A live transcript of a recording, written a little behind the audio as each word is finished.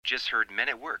just heard Men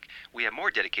at Work. We have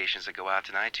more dedications that go out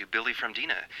tonight to Billy from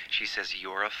Dina. She says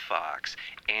you're a fox.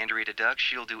 Andrea to Doug,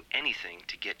 she'll do anything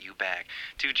to get you back.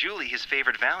 To Julie, his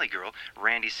favorite Valley girl,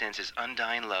 Randy sends his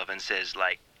undying love and says,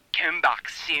 like, come back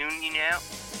soon, you know?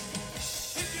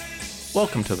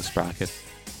 Welcome to the Sprocked,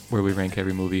 where we rank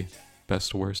every movie,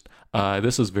 best to worst.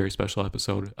 This is a very special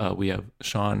episode. We have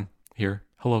Sean here.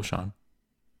 Hello, Sean.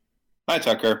 Hi,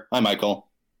 Tucker. Hi, Michael.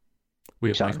 We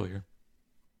have Sean. Michael here.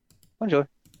 Bonjour.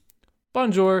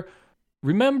 Bonjour.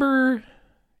 Remember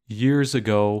years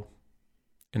ago,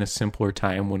 in a simpler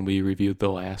time, when we reviewed the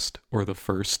last or the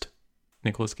first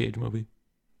Nicolas Cage movie?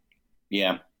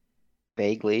 Yeah.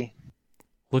 Vaguely.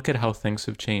 Look at how things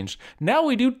have changed. Now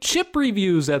we do chip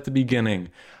reviews at the beginning.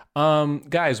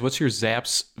 Guys, what's your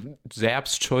Zapp's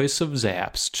choice of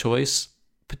Zapp's? Choice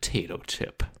potato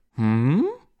chip.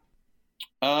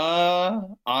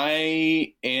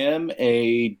 I am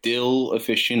a dill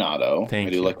aficionado. Thank I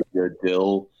do you. like a good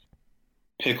dill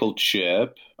pickle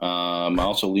chip. I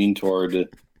also lean toward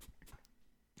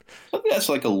something that's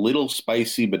like a little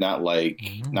spicy, but not like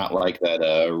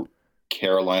that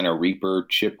Carolina Reaper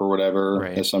chip or whatever,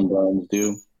 Right. as some brands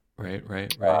do. Right.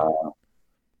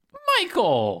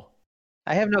 Michael!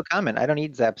 I have no comment. I don't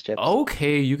eat Zapp's chips.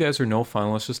 Okay, you guys are no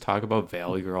fun. Let's just talk about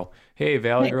Valley Girl. Hey,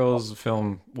 Valley Girl is a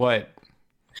film. What?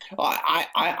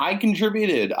 I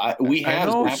contributed. I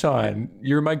know, Sean.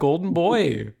 You're my golden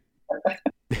boy.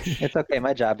 It's okay.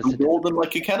 My job is to do. golden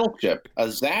like a kettle chip,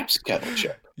 a Zapp's kettle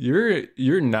chip.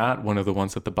 You're not one of the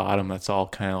ones at the bottom that's all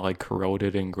kind of like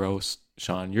corroded and gross,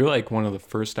 Sean. You're like one of the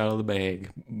first out of the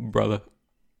bag, brother.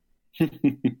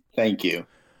 Thank you.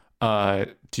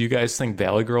 Do you guys think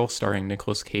Valley Girl starring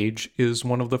Nicolas Cage is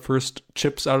one of the first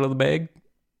chips out of the bag?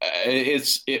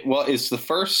 It's the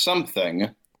first something.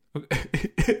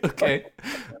 Okay.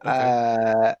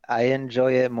 I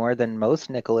enjoy it more than most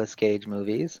Nicolas Cage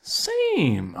movies.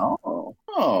 Same.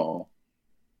 Oh.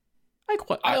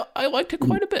 I liked it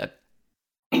quite a bit.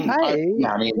 I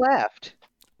laughed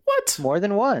What? more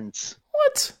than once.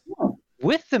 What?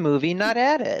 With the movie, not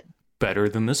at it. Better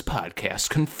than this podcast,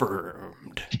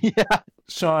 confirmed. Yeah.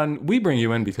 Sean, we bring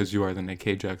you in because you are the Nick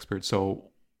Cage expert,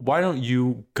 so why don't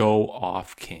you go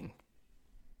off, King?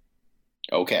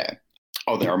 Okay.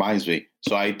 Oh, that reminds me.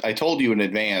 So I told you in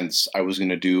advance I was going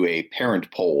to do a parent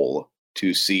poll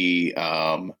to see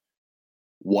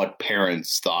what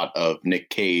parents thought of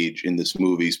Nick Cage in this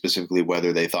movie, specifically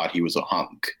whether they thought he was a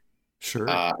hunk. Sure.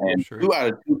 And sure. 2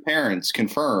 out of 2 parents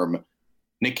confirm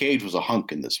Nick Cage was a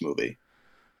hunk in this movie.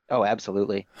 Oh,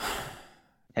 absolutely.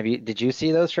 Did you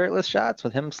see those shirtless shots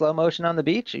with him slow motion on the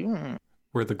beach?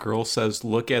 Where the girl says,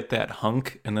 "Look at that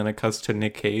hunk," and then it cuts to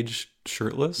Nick Cage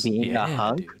shirtless. Being a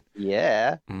hunk? Dude.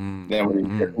 Yeah. Then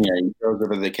when he goes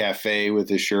over to the cafe with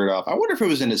his shirt off, I wonder if it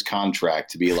was in his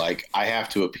contract to be like, I have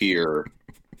to appear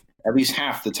at least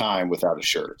half the time without a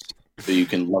shirt so you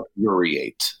can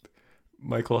luxuriate.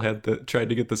 Michael tried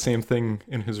to get the same thing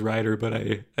in his rider, but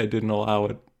I didn't allow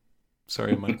it.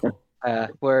 Sorry, Michael.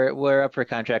 We're up for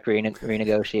contract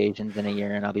renegotiations in a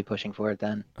year, and I'll be pushing for it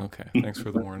then. Okay, thanks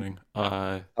for the warning.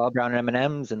 All brown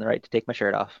M&Ms and the right to take my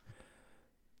shirt off.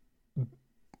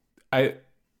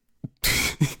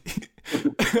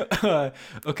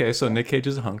 Okay, so Nick Cage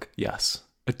is a hunk. Yes,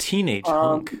 a teenage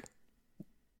hunk.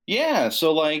 Yeah,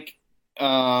 so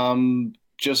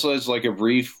just as like a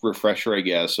brief refresher, I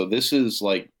guess. So this is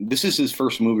his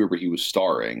first movie where he was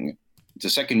starring. It's the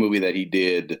second movie that he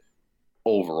did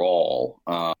overall.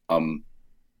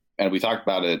 And we talked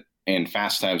about it in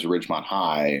Fast Times at Ridgemont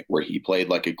High, where he played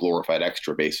like a glorified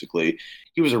extra, basically.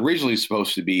 He was originally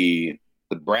supposed to be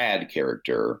the Brad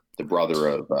character, the brother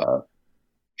of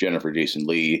Jennifer Jason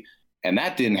Leigh, and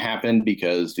that didn't happen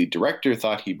because the director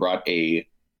thought he brought a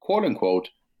quote-unquote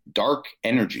dark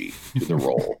energy to the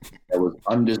role that was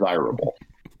undesirable.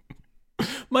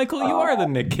 Michael, you are the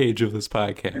Nick Cage of this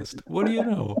podcast. What do you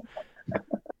know?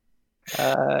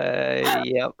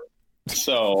 Yep.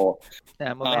 So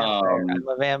I'm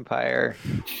a vampire.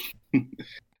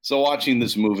 So watching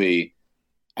this movie,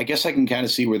 I guess I can kind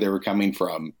of see where they were coming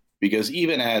from, because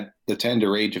even at the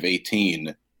tender age of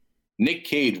 18, Nick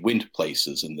Cage went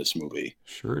places in this movie.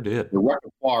 Sure did. The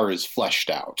repertoire is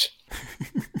fleshed out.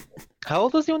 How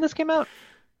old was he when this came out?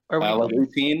 Or Like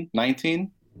 18,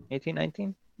 19? 18,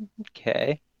 19?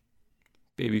 Okay.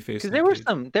 Babyface. Because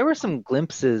there were some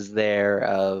glimpses there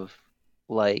of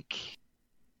like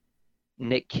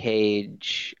Nick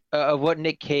Cage,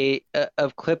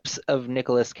 of clips of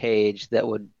Nicolas Cage that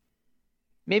would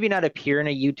maybe not appear in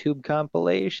a YouTube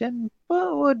compilation,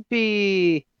 but would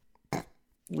be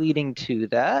leading to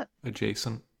that.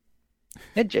 Adjacent.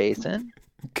 Adjacent.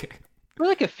 Okay. We're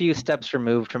like a few steps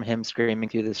removed from him screaming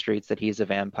through the streets that he's a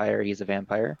vampire. He's a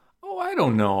vampire. Oh, I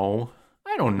don't know.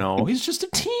 I don't know. He's just a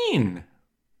teen.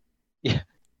 Yeah.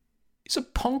 He's a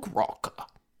punk rocker.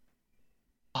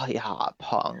 Oh yeah,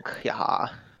 punk. Yeah.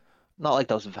 Not like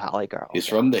those Valley girls. He's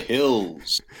from the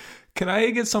hills. Can I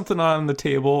get something on the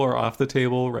table or off the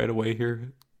table right away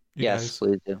here? Yes, Guys?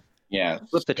 please do. Yeah,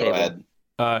 Flip the go table. ahead.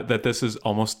 That this is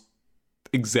almost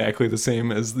exactly the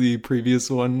same as the previous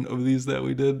one of these that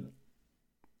we did.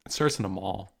 It starts in a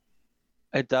mall.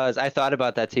 It does. I thought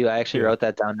about that too. I actually Yeah. wrote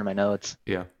that down in my notes.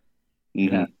 Yeah.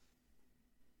 Mhm. Yeah.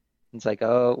 It's like,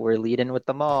 oh, we're leading with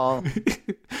the mall.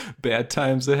 Bad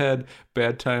times ahead.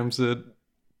 Bad times at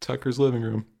Tucker's living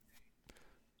room.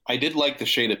 I did like the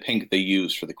shade of pink they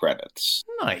used for the credits.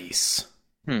 Nice.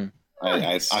 I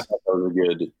thought that was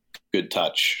a good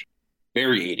touch.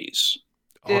 Very 80s.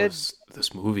 Oh, Did-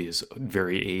 this movie is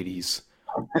very 80s.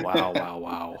 Wow, wow,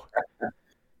 wow.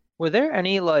 Were there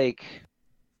any like,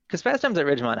 because Fast Times at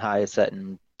Ridgemont High is set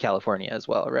in California as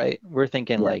well, right? We're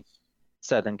thinking Yes. like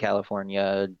Southern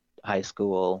California, high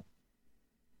school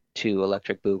to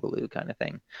Electric Boogaloo kind of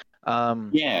thing.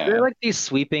 Yeah. There are like these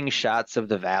sweeping shots of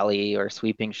the valley or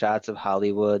sweeping shots of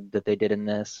Hollywood that they did in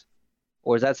this,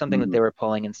 or is that something that they were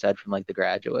pulling instead from like The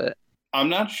Graduate? I'm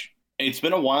not. It's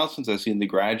been a while since I've seen The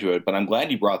Graduate, but I'm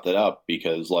glad you brought that up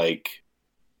because, like,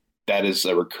 that is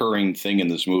a recurring thing in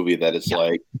this movie. That it's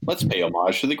like, let's pay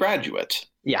homage to The Graduate.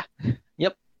 Yeah.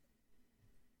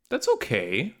 That's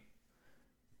okay.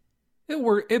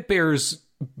 It bears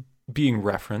being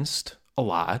referenced a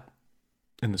lot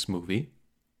in this movie.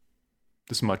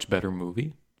 This much better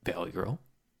movie, Valley Girl.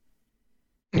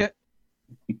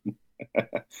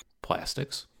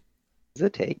 Plastics. Does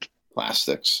it take?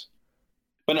 Plastics.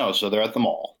 But no, so they're at the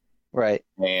mall. Right.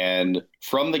 And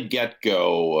from the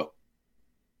get-go,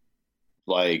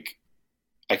 like,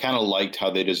 I kind of liked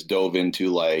how they just dove into,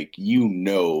 like,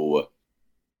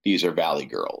 these are Valley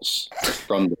Girls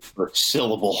from the first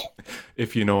syllable.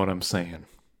 If you know what I'm saying.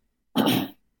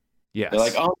 Yes. They're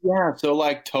like, oh, yeah, so,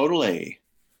 like, totally.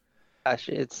 Gosh,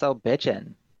 it's so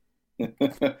bitchin'.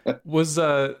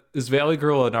 Is Valley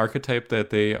Girl an archetype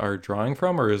that they are drawing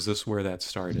from, or is this where that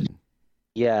started?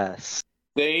 Yes.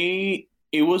 It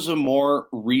was a more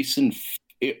recent,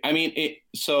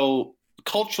 so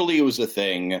culturally it was a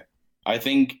thing. I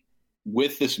think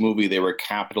with this movie, they were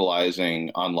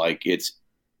capitalizing on, like, its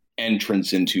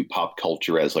entrance into pop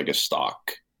culture as, like, a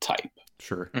stock type.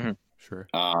 Sure. Mhm. Sure.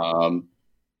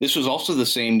 This was also the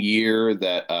same year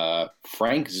that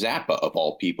Frank Zappa, of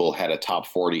all people, had a top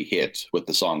 40 hit with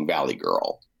the song Valley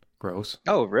Girl. Gross.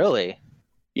 Oh, really?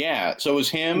 Yeah, so it was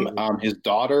him. His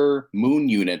daughter, Moon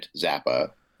Unit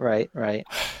Zappa, Right.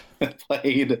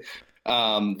 played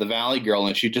the Valley Girl,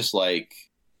 and she just, like,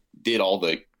 did all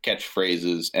the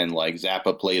catchphrases, and, like,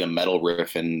 Zappa played a metal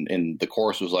riff, and the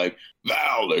chorus was like,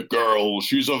 Valley Girl,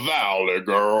 she's a Valley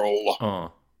Girl.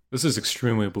 Oh, this is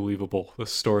extremely believable, the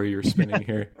story you're spinning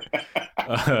here.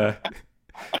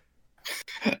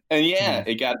 And yeah,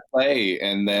 it got play,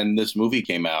 and then this movie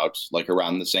came out, like,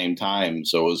 around the same time,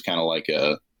 so it was kind of like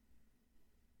a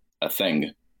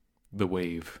thing. The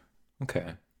wave.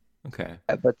 Okay.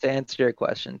 But to answer your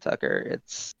question, Tucker,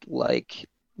 it's like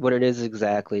what it is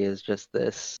exactly is just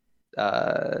this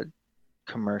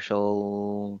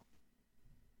commercial,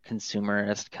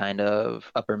 consumerist kind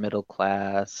of upper middle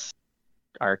class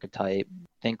archetype.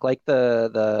 Think like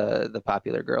the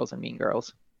popular girls and Mean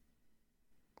Girls,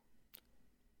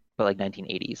 but like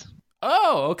 1980s.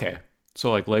 Oh, okay.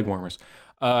 So like leg warmers.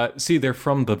 See, they're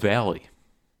from the valley,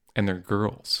 and they're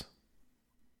girls.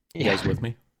 You guys with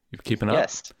me? You keeping up?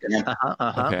 Yes.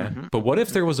 Okay. But what if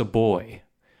there was a boy,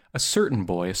 a certain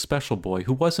boy, a special boy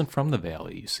who wasn't from the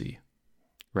valley? You see,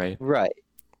 right? Right.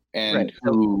 And Right.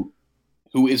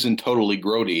 who isn't totally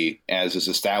grody, as is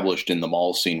established in the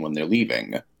mall scene when they're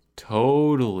leaving.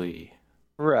 Totally.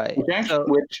 Right.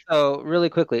 So really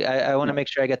quickly, I want to make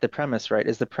sure I get the premise right.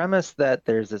 Is the premise that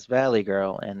there's this valley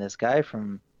girl and this guy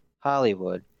from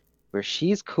Hollywood where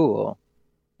she's cool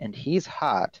and he's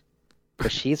hot,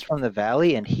 but she's from the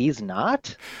valley and he's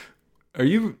not?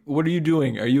 What are you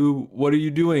doing? What are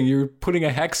you doing? You're putting a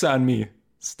hex on me.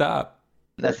 Stop.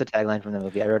 That's the tagline from the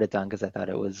movie. I wrote it down because I thought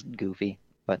it was goofy.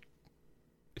 But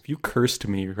If you cursed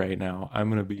me right now, I'm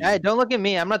going to be... hey, don't look at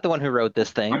me. I'm not the one who wrote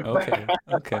this thing.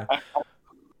 Okay.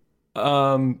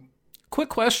 Quick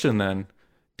question then.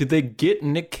 Did they get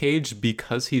Nick Cage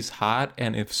because he's hot?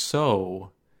 And if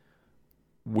so,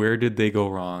 where did they go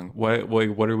wrong? What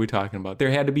are we talking about?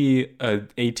 There had to be an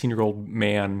 18-year-old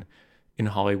man in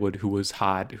Hollywood who was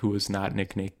hot, who was not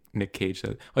Nick Nick Cage.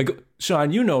 Like,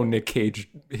 Sean, you know Nick Cage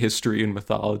history and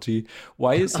mythology.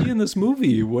 Why is he in this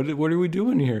movie? What are we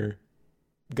doing here?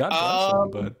 God bless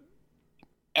him, but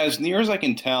as near as I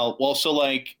can tell, well, so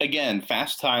like again,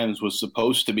 Fast Times was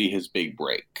supposed to be his big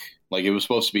break. Like it was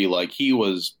supposed to be like he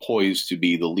was poised to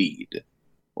be the lead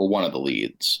or one of the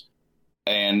leads,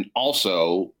 and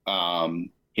also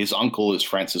his uncle is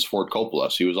Francis Ford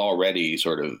Coppola, so he was already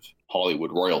sort of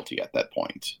Hollywood royalty at that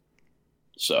point.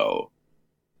 So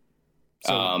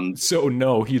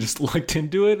no, he just looked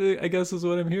into it, I guess is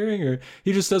what I'm hearing, or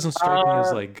he just doesn't strike me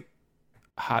as like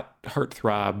hot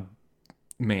heartthrob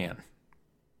man.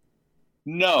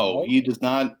 No, he does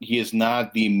not. He is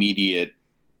not the immediate.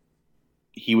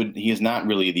 He is not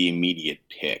really the immediate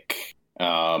pick.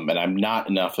 And I'm not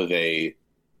enough of a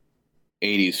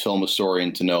 80s film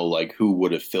historian to know like who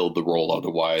would have filled the role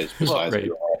otherwise besides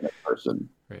that person.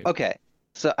 Right. Okay,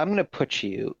 so I'm gonna put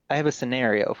you. I have a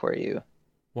scenario for you.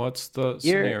 What's the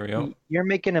scenario? You're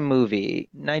making a movie.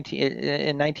 In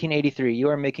 1983, you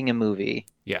are making a movie.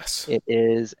 Yes. It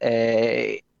is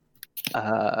a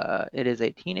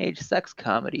teenage sex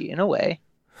comedy in a way.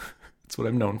 That's what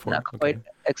I'm known for. Not quite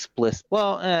explicit.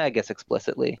 Well, I guess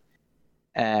explicitly.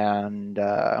 And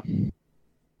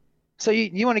so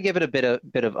you want to give it a bit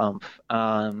of oomph.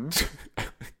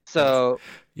 So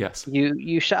yes,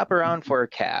 you shop around for a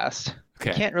cast. Okay.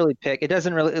 You can't really pick. It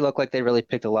doesn't really look like they really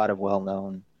picked a lot of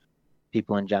well-known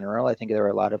people in general. I think there were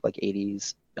a lot of like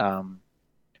 80s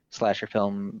slasher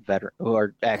film veteran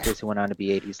or actors who went on to be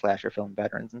 80s slasher film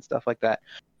veterans and stuff like that.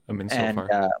 I mean, so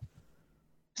far.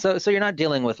 So you're not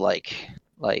dealing with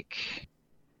like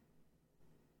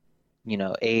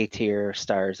A-tier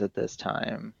stars at this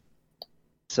time.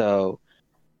 So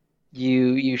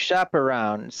you shop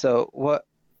around. So what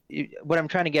I'm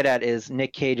trying to get at is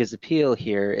Nick Cage's appeal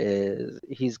here is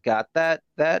he's got that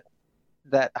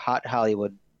hot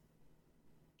Hollywood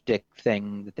dick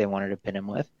thing that they wanted to pin him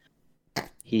with.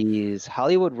 He's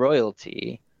Hollywood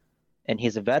royalty, and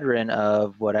he's a veteran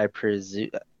of what I presume.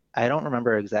 I don't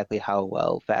remember exactly how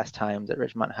well Fast Times at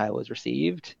Ridgemont High was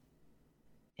received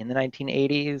in the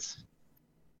 1980s.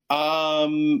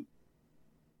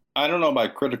 I don't know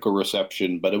about critical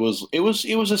reception, but it was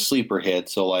a sleeper hit.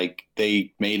 So like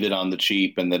they made it on the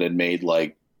cheap, and then it made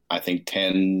like I think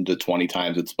 10 to 20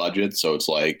 times its budget. So it's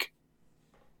like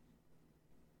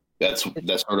that's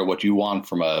sort of what you want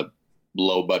from a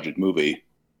low budget movie.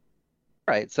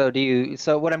 Right. So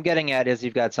what I'm getting at is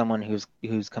you've got someone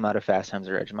who's come out of Fast Times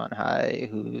at Ridgemont High,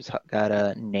 who's got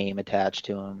a name attached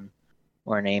to him,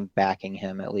 or a name backing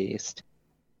him at least.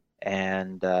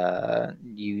 And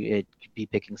it could be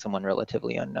picking someone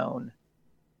relatively unknown.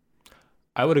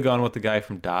 I would have gone with the guy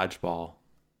from Dodgeball,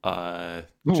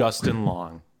 Justin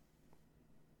Long.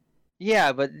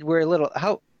 Yeah, but we're a little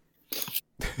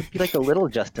be like a little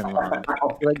Justin Long,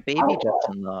 like baby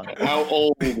Justin Long. How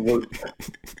old is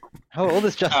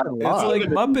Justin Long? It's like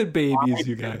Muppet Babies,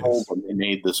 you guys. When they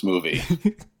made this movie.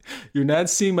 You're not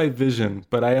seeing my vision,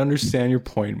 but I understand your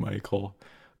point, Michael.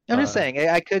 I'm just saying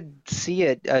I could see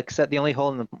it, except the only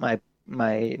hole in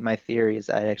my theory is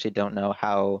I actually don't know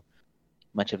how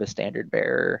much of a standard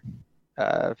bearer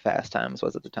Fast Times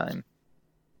was at the time.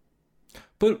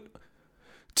 But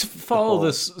to follow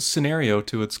this scenario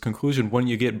to its conclusion, wouldn't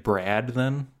you get Brad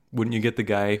then? Wouldn't you get the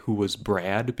guy who was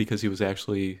Brad because he was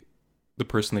actually the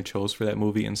person they chose for that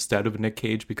movie instead of Nick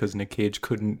Cage because Nick Cage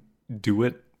couldn't do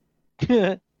it?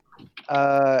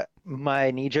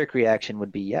 My knee-jerk reaction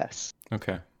would be yes.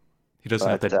 Okay. He doesn't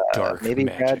have that dark maybe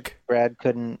magic. Brad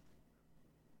couldn't.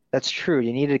 That's true.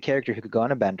 You needed a character who could go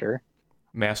on a bender.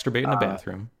 Masturbate in a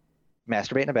bathroom.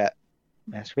 Masturbate in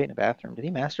a bathroom. Did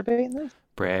he masturbate in this?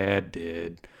 Brad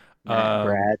did.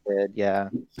 Brad did, yeah.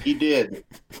 He did.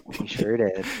 He sure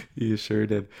did. He sure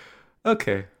did.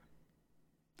 Okay.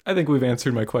 I think we've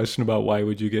answered my question about why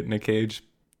would you get Nick Cage.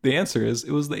 The answer is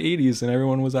it was the 80s and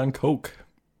everyone was on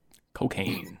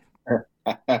cocaine.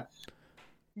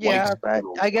 Yeah, but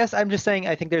I guess I'm just saying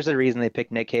I think there's a reason they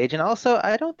picked Nick Cage, and also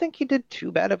I don't think he did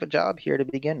too bad of a job here to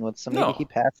begin with. So maybe he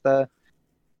passed the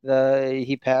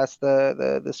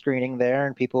screening there,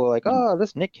 and people were like, "Oh,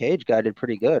 this Nick Cage guy did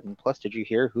pretty good." And plus, did you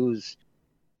hear who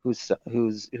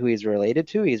he's related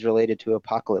to? He's related to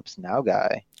Apocalypse Now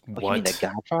guy. What? You mean the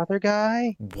Godfather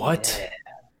guy? What?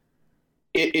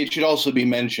 Yeah. It should also be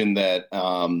mentioned that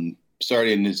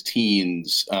starting in his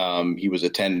teens, he was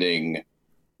attending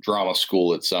drama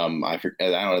school at some, I don't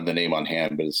have the name on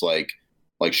hand, but it's like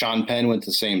Sean Penn went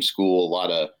to the same school. A lot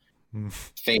of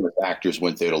famous actors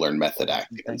went there to learn method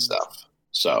acting and stuff.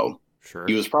 So sure.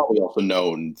 He was probably also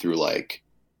known through like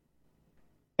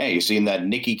Hey, you seen that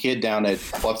Nicky kid down at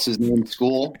what's his name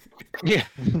school? Yeah,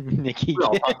 Nicky.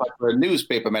 Well, like the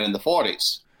newspaperman in the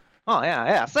 40s. Oh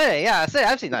yeah. Say,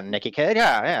 I've seen that Nicky Kid.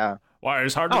 Yeah. Why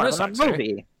it's hard Oh, to miss in the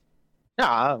movie.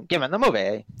 Yeah, give him the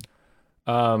movie.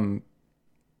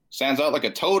 Stands out like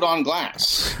a toad on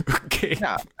glass. Okay.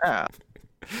 Yeah.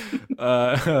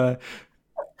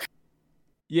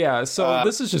 Yeah. So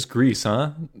this is just Grease,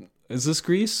 huh? Is this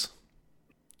Grease?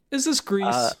 Is this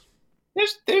Grease?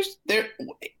 There.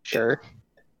 Sure.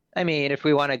 I mean, if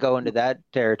we want to go into that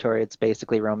territory, it's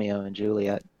basically Romeo and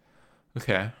Juliet.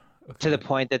 Okay. To the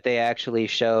point that they actually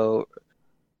show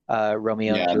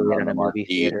Romeo and Juliet in the movie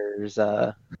theaters.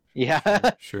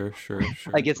 Yeah. Sure.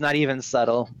 Like, it's not even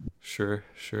subtle. Sure.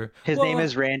 His name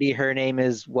is Randy. Her name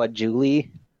is what, Julie?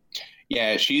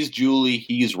 Yeah, she's Julie.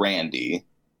 He's Randy.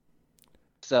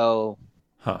 So.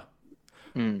 Huh.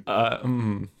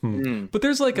 But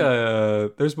there's like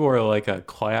there's more like a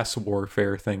class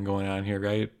warfare thing going on here,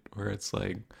 right? Where it's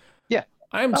like, yeah,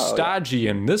 I'm stodgy,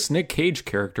 and this Nick Cage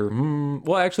character.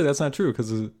 Well, actually, that's not true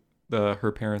because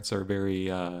her parents are very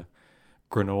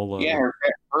granola. Yeah,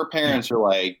 her parents are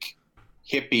like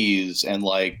hippies, and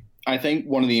like I think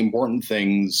one of the important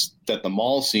things that the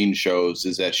mall scene shows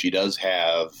is that she does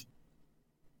have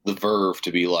the verve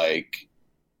to be like,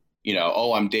 you know,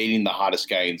 oh, I'm dating the hottest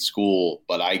guy in school,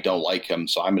 but I don't like him,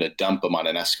 so I'm going to dump him on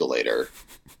an escalator.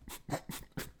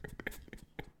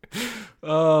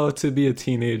 Oh, to be a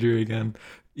teenager again.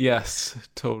 Yes,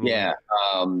 totally. Yeah.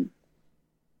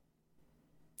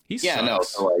 He sucks. Yeah, no,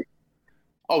 so like,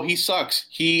 oh, he sucks.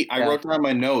 I wrote down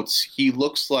my notes. He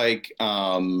looks like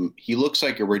a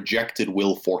rejected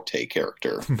Will Forte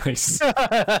character. Nice.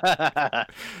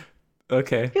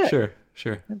 Okay, good.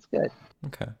 Sure. That's good.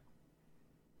 Okay.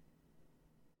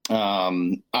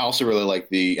 I also really like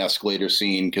the escalator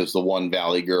scene because the one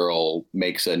Valley girl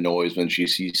makes a noise when she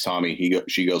sees Tommy.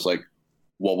 She goes like,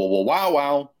 "Whoa, whoa, whoa, wow,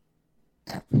 wow."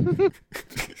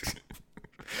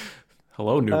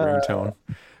 Hello, new ringtone.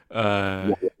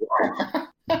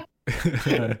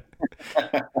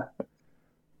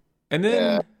 And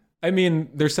then, I mean,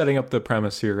 they're setting up the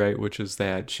premise here, right? Which is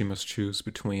that she must choose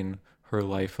between her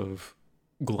life of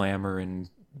glamour and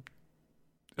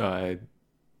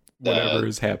whatever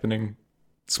is happening,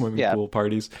 swimming pool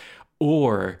parties,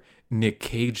 or Nick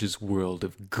Cage's world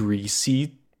of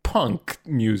greasy punk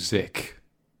music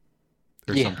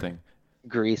or something.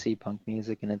 Greasy punk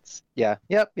music, and it's yep.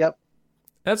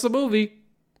 That's the movie.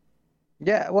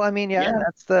 Yeah, well, I mean,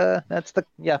 that's the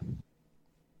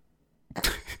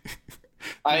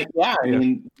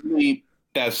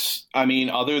I mean,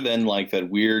 other than like that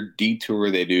weird detour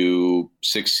they do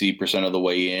 60% of the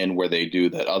way in where they do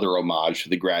that other homage to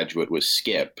The Graduate with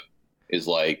Skip is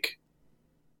like,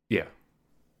 the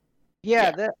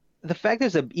fact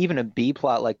there's even a B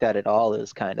plot like that at all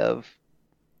is kind of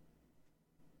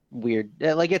weird.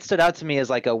 Like, it stood out to me as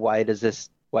like why is this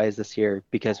here?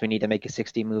 Because we need to make a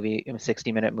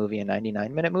 60-minute movie, a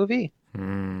 99-minute movie.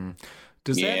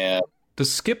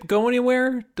 Does Skip go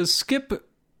anywhere? Does Skip?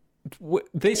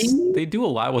 They do a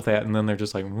lot with that, and then they're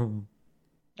just like,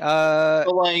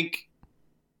 but like,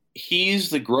 he's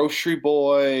the grocery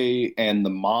boy, and the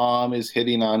mom is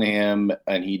hitting on him,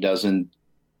 and he doesn't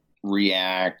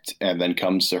react, and then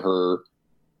comes to her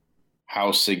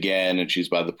house again, and she's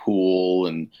by the pool,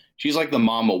 and she's like the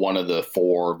mom of one of the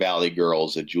 4 Valley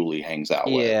girls that Julie hangs out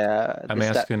with. Yeah, I'm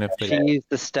asking if she's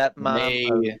the stepmom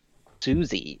of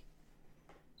Susie.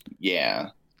 Yeah,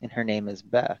 and her name is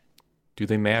Beth. Do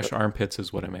they mash armpits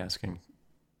is what I'm asking.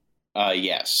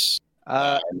 Yes.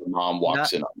 And the mom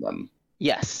walks in on them.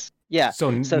 Yes. Yeah.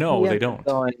 So no, they don't.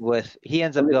 He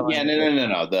ends up going. Yeah,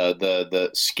 no.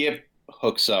 The Skip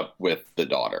hooks up with the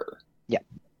daughter. Yeah.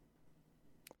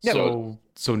 So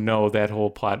no, that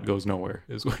whole plot goes nowhere,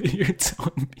 is what you're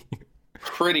telling me.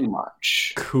 Pretty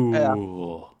much.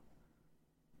 Cool.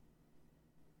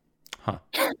 Huh.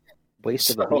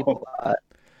 Waste of a plot.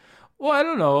 Well, I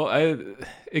don't know.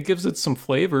 It gives it some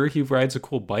flavor. He rides a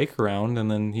cool bike around,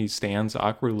 and then he stands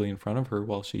awkwardly in front of her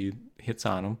while she hits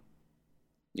on him.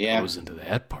 Yeah. Goes into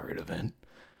that part of it.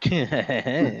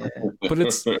 But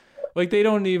it's like they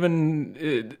don't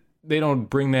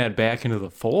bring that back into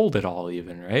the fold at all,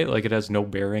 even, right? Like, it has no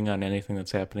bearing on anything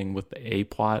that's happening with the A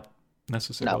plot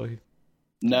necessarily.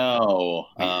 No.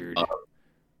 Weird.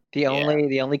 The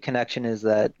only connection is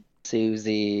that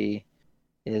Susie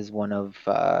is one of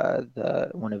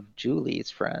Julie's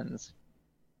friends.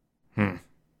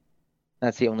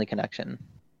 That's the only connection.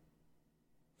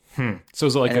 So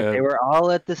it's like if they were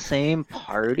all at the same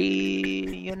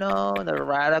party, the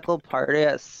radical party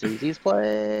at Susie's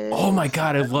place. Oh my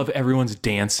god, I love everyone's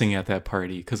dancing at that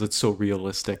party because it's so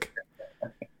realistic.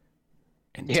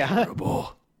 and Yeah.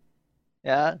 terrible.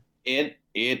 Yeah.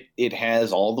 It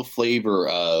has all the flavor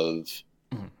of.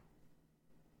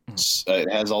 It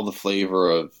has all the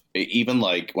flavor of even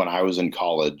like when I was in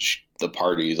college, the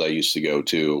parties I used to go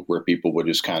to where people would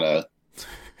just kind of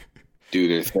do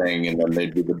their thing and then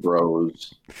they'd be the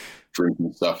bros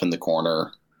drinking stuff in the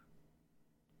corner.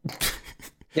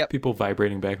 Yep. People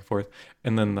vibrating back and forth.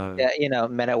 And then Yeah,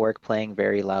 men at work playing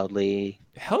very loudly.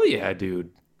 hell yeah,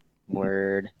 dude.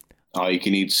 Word. You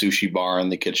can eat sushi bar in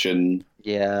the kitchen.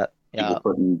 Yeah. People Yeah.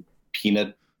 putting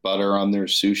peanut butter on their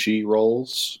sushi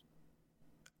rolls.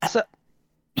 So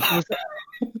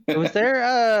was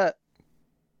there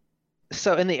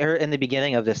so in the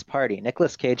beginning of this party,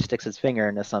 Nicolas Cage sticks his finger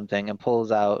into something and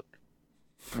pulls out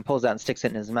and sticks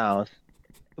it in his mouth.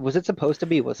 Was it supposed to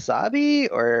be wasabi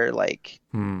or like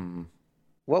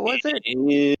what was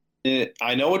it?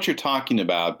 I know what you're talking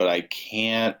about, but I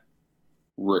can't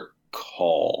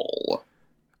recall.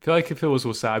 I feel like if it was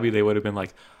wasabi, they would have been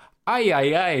like, ay,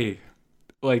 ay, ay.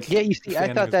 Like, Yeah, you see, I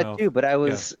fan thought his that mouth. too, but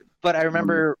I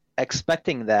remember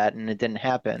expecting that and it didn't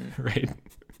happen. Right.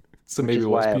 So Which maybe is it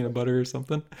was why peanut butter or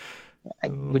something.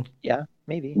 Yeah,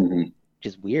 maybe. Mhm. Which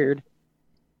is weird.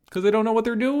 Because they don't know what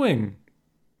they're doing.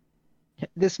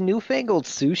 This newfangled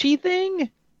sushi thing?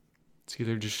 See,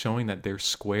 they're just showing that they're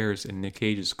squares, and Nick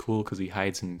Cage is cool because he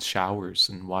hides in showers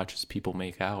and watches people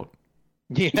make out.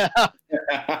 Yeah.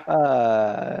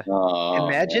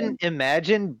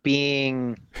 Imagine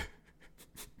being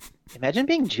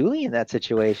Julie in that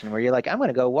situation where you're like, I'm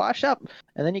gonna go wash up,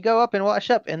 and then you go up and wash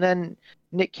up, and then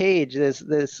Nick Cage, this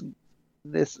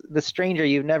stranger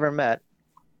you've never met,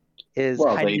 is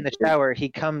hiding in the shower. He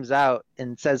comes out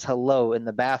and says hello in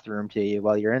the bathroom to you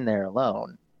while you're in there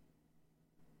alone.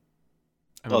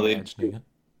 I'm Well, imagining it.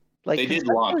 Like they did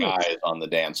lock eyes on the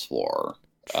dance floor.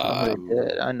 They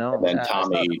did. I know. And then I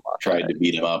Tommy saw them lock tried to eyes.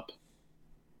 beat him up.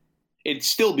 It'd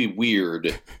still be weird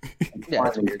Yeah,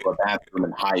 it's to go to a bathroom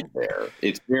and hide there.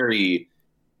 It's very,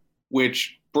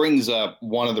 which brings up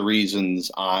one of the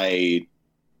reasons I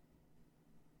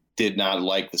did not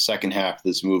like the second half of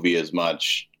this movie as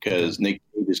much, because Nick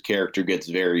Cage's character gets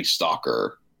very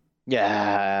stalker.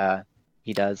 Yeah,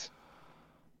 he does.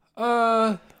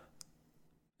 I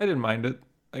didn't mind it,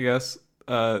 I guess.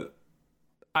 I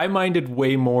minded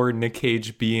way more Nick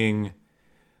Cage being,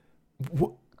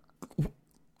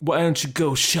 why don't you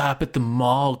go shop at the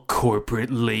mall,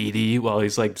 corporate lady, while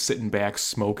he's like sitting back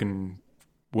smoking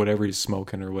whatever he's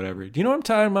smoking or whatever. Do you know what I'm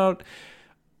talking about?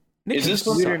 Is this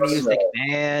Computer music,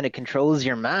 man? It controls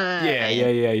your mind. Yeah.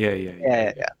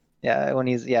 When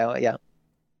he's Is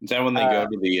that when they go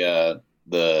to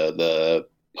the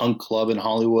punk club in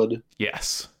Hollywood?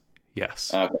 Yes.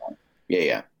 Okay.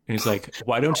 Yeah. And he's like,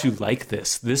 why don't you like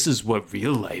this? This is what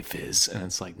real life is. And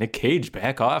it's like, Nick Cage,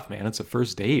 back off, man. It's a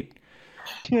first date.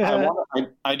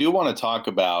 I do want to talk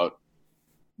about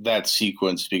that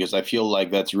sequence because I feel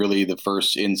like that's really the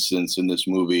first instance in this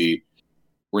movie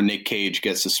where Nick Cage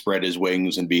gets to spread his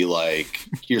wings and be like,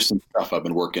 here's some stuff I've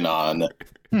been working on.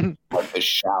 Like the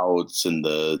shouts and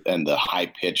the high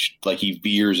pitched, like he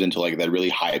veers into like that really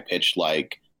high pitched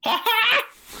like ha ha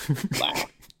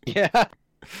laugh. Yeah.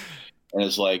 And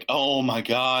it's like, oh my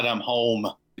God, I'm home.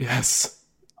 Yes.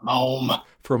 I'm home.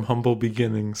 From humble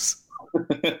beginnings.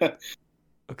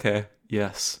 Okay.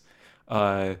 Yes.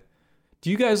 Do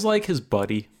you guys like his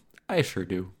buddy? I sure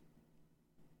do.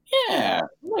 Yeah.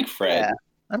 I like Fred. Yeah.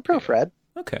 I'm pro Fred.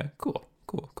 Okay. Cool.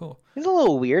 He's a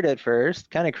little weird at first,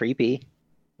 kind of creepy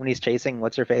when he's chasing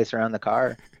what's her face around the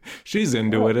car. She's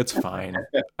into it. It's fine.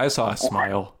 I saw a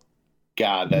smile.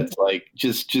 God, that's like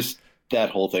just that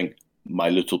whole thing. My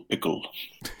little pickle.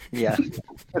 Yeah.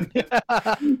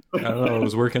 I don't know. It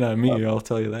was working on me. I'll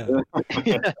tell you that.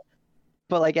 Yeah.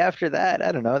 But like after that,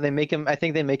 I don't know. I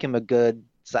think they make him a good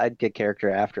sidekick character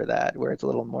after that, where it's a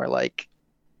little more like,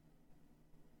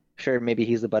 sure, maybe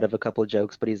he's the butt of a couple of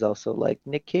jokes, but he's also like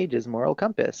Nick Cage's moral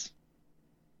compass.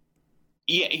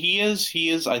 Yeah, he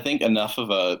is, I think, enough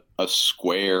of a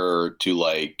square to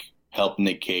like help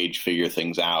Nick Cage figure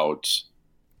things out.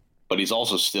 But he's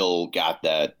also still got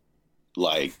that,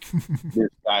 like, this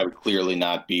guy would clearly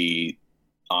not be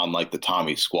on like the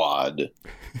Tommy squad in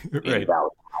Right. Valley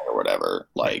High or whatever.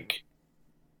 Like,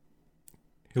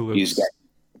 He lives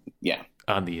yeah.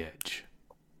 on the edge.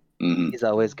 Mm-hmm. He's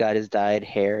always got his dyed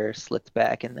hair slicked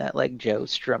back in that like Joe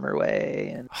Strummer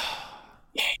way, and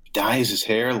He dyes his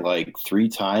hair like 3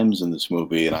 times in this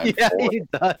movie, and I'm yeah, for it. he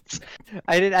does.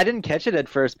 I didn't catch it at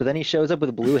first, but then he shows up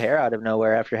with blue hair out of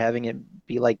nowhere after having it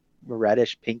be like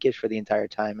reddish pinkish for the entire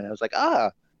time, and I was like,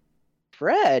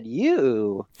 Fred,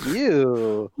 you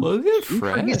Look at free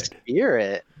Fred.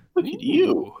 spirit. Look at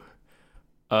you.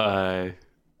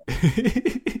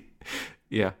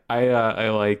 Yeah, I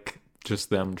like just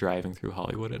them driving through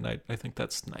Hollywood at night. I think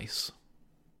that's nice.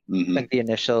 Mhm. Like the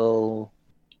initial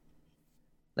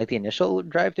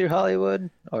drive through Hollywood,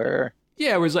 or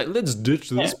Yeah, it was like, let's ditch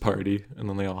this Yeah. party, and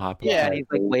then they all hop. yeah, in. and he's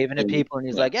like waving at people, and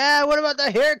he's like, "Yeah, what about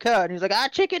the haircut?" And he's like, "Ah,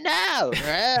 chicken out."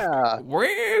 Yeah,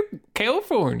 Where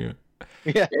California?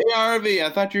 yeah, Hey, Harvey, I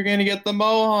thought you were going to get the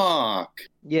mohawk.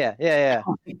 yeah.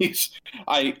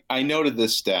 I noted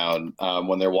this down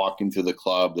when they're walking through the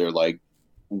club. They're like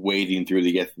wading through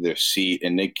to get to their seat,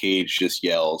 and Nick Cage just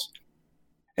yells,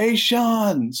 "Hey,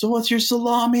 Sean, so what's your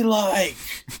salami like?"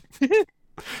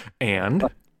 And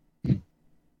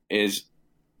Is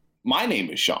my name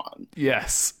is Sean.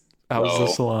 yes, how's the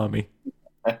So- salami?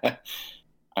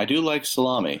 I do like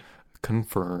salami.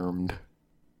 Confirmed.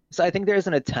 So I think there's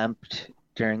an attempt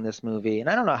during this movie, and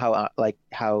I don't know how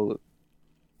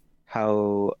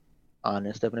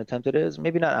honest of an attempt it is.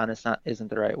 Maybe not honest, isn't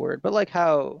the right word, but like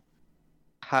how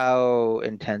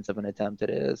intense of an attempt it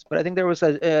is. But I think there was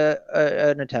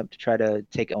an attempt to try to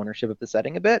take ownership of the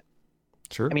setting a bit.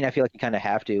 Sure. I mean, I feel like you kind of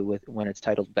have to with when it's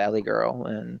titled Valley Girl,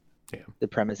 and Yeah. the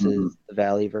premise is the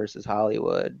Valley versus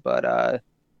Hollywood. But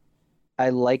I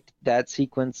liked that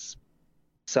sequence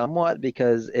somewhat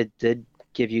because it did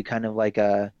give you kind of like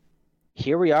a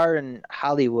here we are in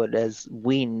Hollywood as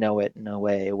we know it in a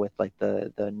way, with like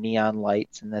the neon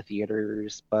lights in the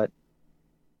theaters, but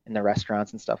in the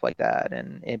restaurants and stuff like that,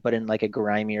 but in like a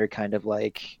grimier kind of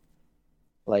like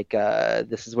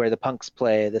this is where the punks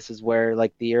play, this is where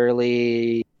like the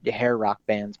early hair rock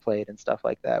bands played and stuff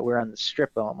like that. We're on the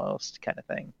strip almost kind of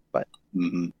thing. But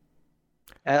Mm-hmm.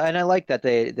 and I like that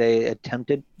they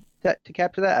attempted to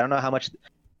capture that. I don't know how much.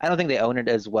 I don't think they own it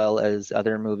as well as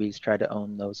other movies try to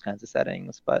own those kinds of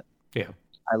settings, but Yeah.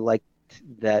 I liked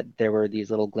that there were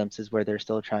these little glimpses where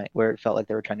where it felt like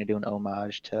they were trying to do an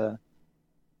homage to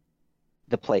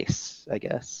the place, I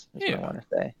guess, is what I Yeah. want to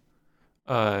say.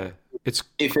 It's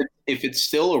If it's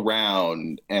still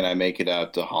around and I make it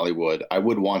out to Hollywood, I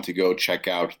would want to go check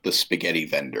out the Spaghetti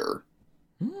Vendor.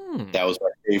 That was my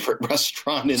favorite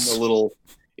restaurant in the little.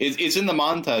 It's in the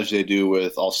montage they do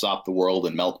with "I'll Stop the World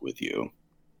and Melt with You."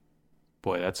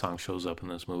 boy, that song shows up in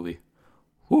this movie.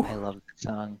 Whew, I love that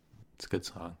song. it's a good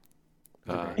song.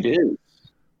 It is.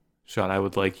 Sean, I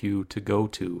would like you to go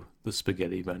to the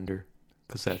spaghetti vendor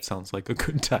because that sounds like a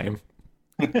good time.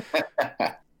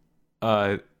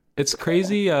 It's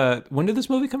crazy. When did this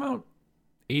movie come out?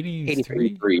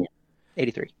 83?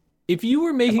 83. If you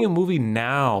were making a movie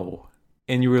now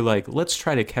and you were like, let's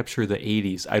try to capture the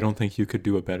 80s, I don't think you could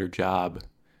do a better job.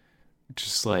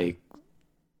 Just like,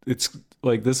 it's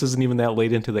like, this isn't even that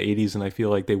late into the 80s, and I feel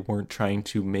like they weren't trying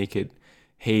to make it,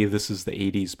 hey, this is the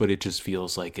 80s, but it just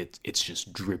feels like it's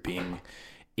just dripping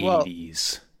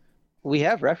 80s. We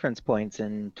have reference points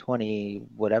in 20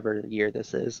 whatever year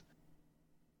this is.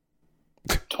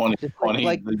 2020,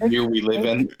 Like- the year we live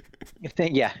in.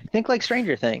 Think like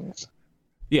Stranger Things.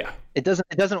 Yeah. It doesn't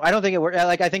I don't think it works.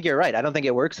 Like, I think you're right. I don't think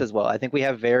it works as well. I think we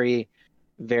have very,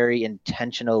 very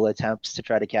intentional attempts to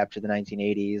try to capture the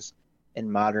 1980s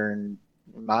in modern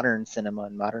cinema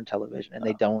and modern television, and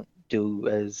they don't do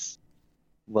as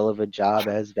well of a job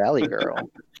as Valley Girl.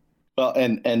 Well,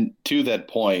 and to that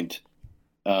point,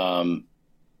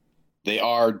 they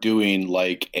are doing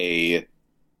like a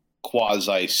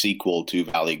quasi sequel to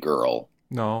Valley Girl,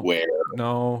 No. where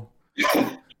No.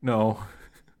 No.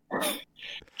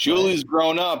 Julie's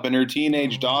grown up and her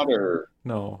teenage daughter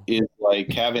No. is like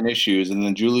having issues, and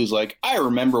then Julie's like, I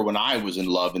remember when I was in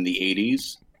love in the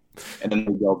 80s. And then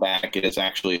they go back and it's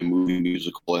actually a movie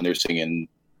musical and they're singing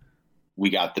We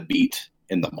Got the Beat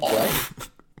in the mall.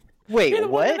 Wait,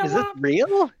 what? Is this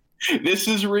real? This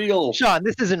is real. Sean,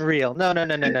 this isn't real. No.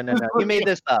 You made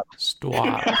this up.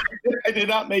 Stop. I did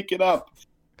not make it up.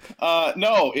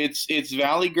 No, it's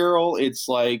Valley Girl. It's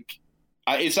like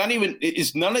it's not even.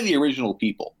 It's none of the original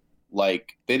people.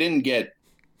 Like they didn't get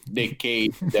Nick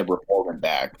Cage, and Deborah Morgan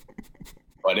back,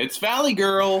 but it's Valley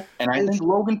Girl, and I think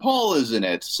Logan Paul is in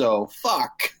it. So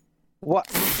fuck. What?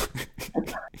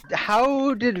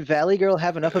 How did Valley Girl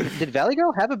have enough of? Did Valley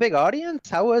Girl have a big audience?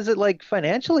 How was it like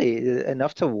financially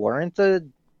enough to warrant a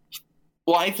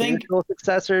Well, I think spiritual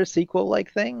successor sequel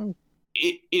like thing?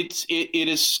 it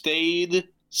has stayed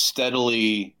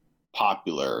steadily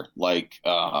popular. Like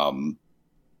I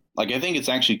think it's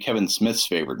actually Kevin Smith's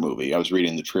favorite movie. I was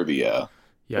reading the trivia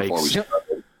before we Yikes.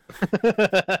 started.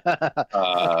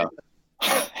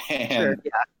 And Sure,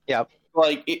 yeah.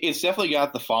 like it's definitely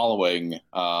got the following.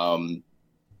 I'm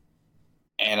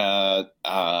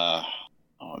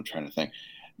trying to think.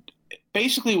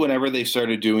 Basically, whenever they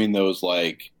started doing those,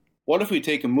 like, what if we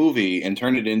take a movie and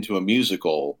turn it into a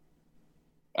musical?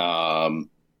 They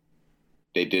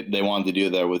wanted to do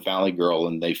that with Valley Girl,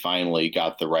 and they finally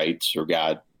got the rights or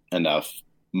got enough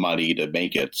money to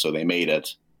make it, so they made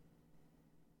it.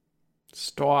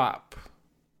 Stop.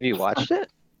 Have you watched it?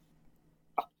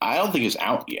 I don't think it's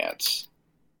out yet.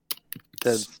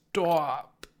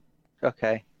 Stop.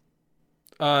 Okay.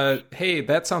 Hey,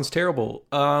 that sounds terrible.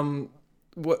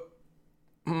 What?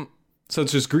 So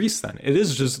it's just Grease then. It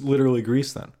is just literally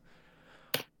Grease then.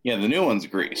 Yeah, the new one's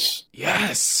Grease.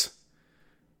 Yes.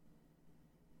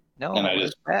 No, And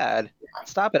it's bad.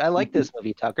 Stop it. I like this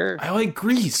movie, Tucker. I like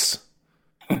Grease.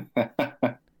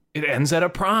 It ends at a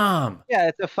prom. Yeah,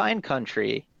 it's a fine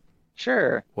country.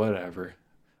 Sure. Whatever.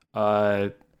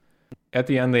 At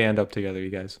the end, they end up together, you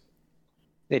guys.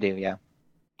 They do, yeah.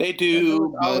 They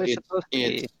do. That's always supposed to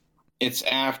be. It's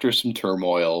after some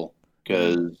turmoil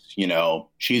because,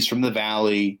 she's from the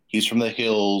valley, he's from the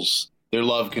hills. Their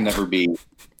love can never be.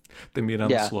 They meet on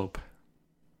the slope.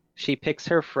 She picks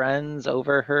her friends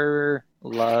over her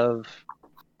love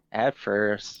at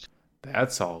first.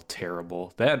 That's all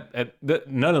terrible. That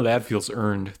none of that feels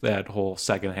earned. That whole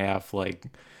second half, like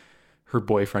her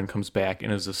boyfriend comes back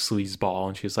and is a sleazeball,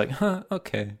 and she's like, "Huh,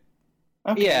 okay."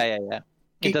 Yeah.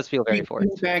 It does feel very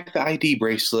forced. Back the ID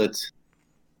bracelet.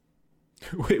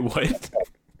 Wait, what?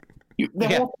 The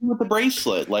whole thing with the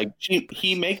bracelet, like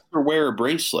he makes her wear a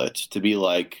bracelet to be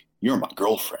like, "You're my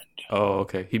girlfriend." Oh,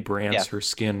 okay. He brands her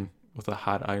skin with a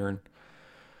hot iron.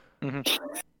 Mm-hmm.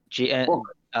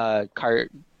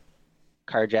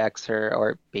 Carjacks her,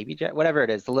 or baby jack, whatever it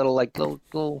is. The little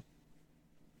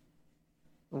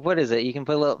what is it? You can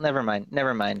put a little. Never mind.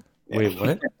 Wait,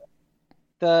 what?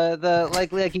 The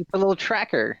like you put a little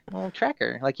tracker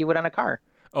like you would on a car.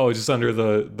 Oh, just under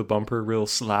the bumper, real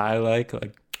sly like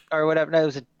or whatever. No,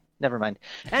 never mind.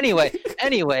 Anyway, yeah,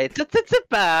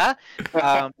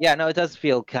 no, it does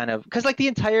feel kind of because like the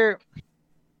entire.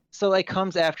 So like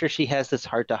comes after she has this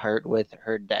heart to heart with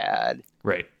her dad.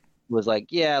 Right. Was like,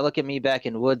 yeah, look at me back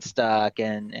in Woodstock,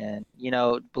 and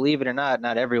believe it or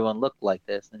not everyone looked like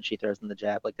this. And she throws in the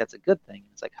jab, like that's a good thing.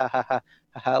 It's like ha ha ha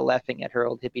ha ha, laughing at her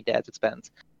old hippie dad's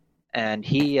expense. And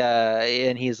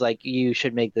he's like, you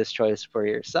should make this choice for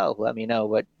yourself. Let me know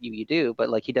what you do. But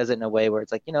like he does it in a way where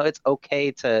it's like, it's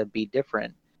okay to be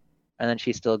different. And then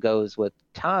she still goes with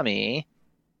Tommy.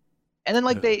 And then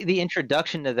like the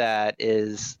introduction to that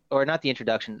is, or not the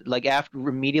introduction, like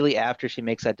immediately after she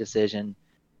makes that decision,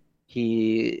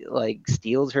 he like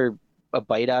steals a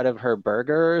bite out of her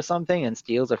burger or something and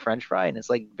steals a French fry, and it's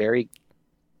like very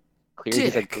clear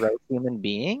he's a gross human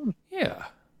being. Yeah.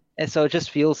 And so it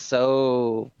just feels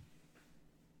so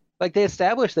like they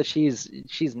established that she's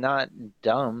not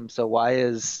dumb, so why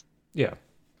is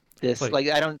this like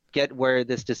I don't get where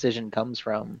this decision comes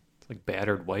from. It's like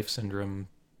battered wife syndrome.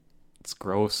 It's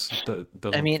gross.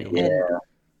 I mean,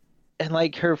 and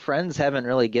like her friends haven't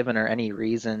really given her any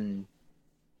reason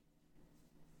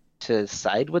to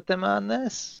side with them on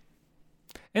this,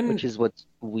 which is what's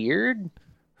weird.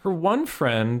 Her one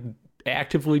friend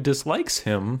actively dislikes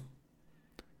him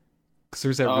because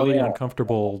there's that really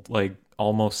uncomfortable, like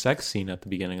almost sex scene at the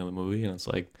beginning of the movie, and it's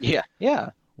like, yeah,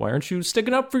 why aren't you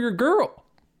sticking up for your girl?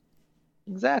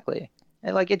 Exactly,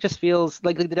 and like it just feels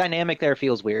like the dynamic there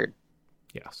feels weird.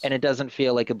 Yes, and it doesn't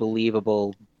feel like a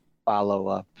believable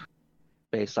follow-up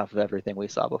based off of everything we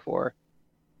saw before.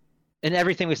 And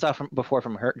everything we saw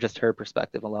from her, just her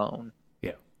perspective alone.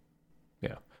 Yeah.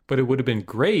 But it would have been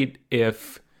great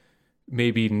if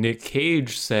maybe Nick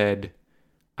Cage said,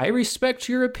 I respect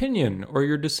your opinion or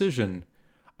your decision.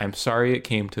 I'm sorry it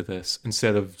came to this,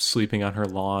 instead of sleeping on her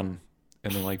lawn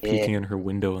and then like peeking in her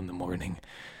window in the morning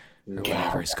or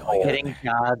whatever is going on. Getting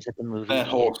jobs at the movie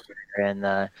theater and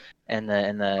the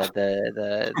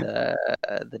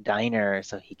diner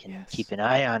so he can keep an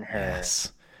eye on her.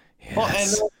 Yes. Well, and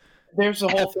there's a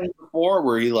whole thing before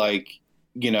where he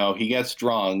he gets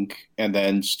drunk and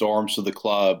then storms to the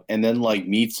club and then like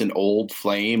meets an old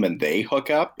flame and they hook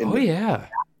up.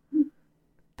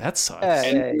 That sucks.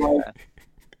 And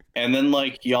then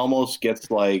like he almost gets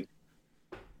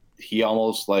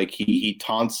he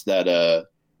taunts that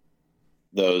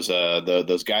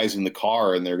those guys in the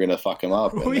car and they're gonna fuck him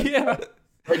up.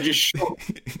 I just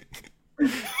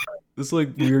this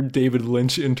like weird David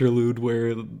Lynch interlude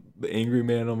where the angry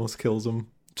man almost kills him.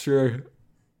 Sure,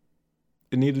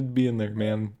 it needed to be in there,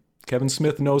 man. Kevin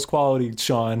Smith knows quality,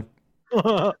 Sean.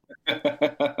 No,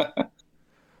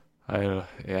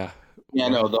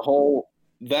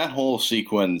 that whole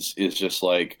sequence is just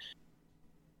like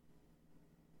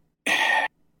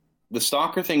the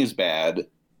stalker thing is bad.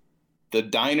 The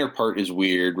diner part is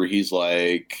weird, where he's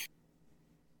like,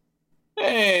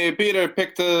 Hey, Peter,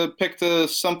 picked a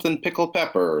something pickled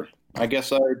pepper. I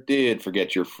guess I did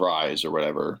forget your fries or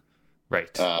whatever.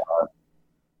 Right.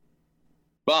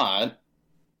 But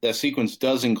that sequence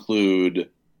does include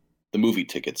the movie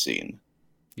ticket scene.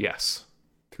 Yes.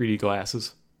 3D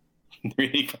glasses.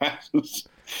 3D glasses.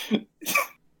 He's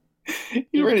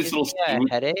wearing his little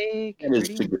suit headache. and his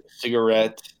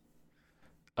cigarette.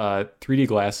 3D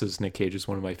glasses. Nick Cage is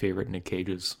one of my favorite Nick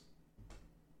Cages.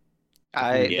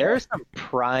 There are some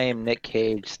prime Nick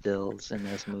Cage stills in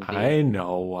this movie. I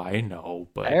know,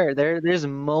 but there's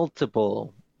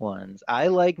multiple ones. I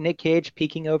like Nick Cage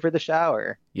peeking over the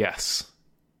shower. yes,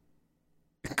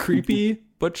 creepy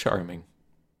but charming,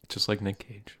 just like Nick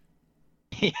Cage.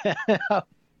 Yeah.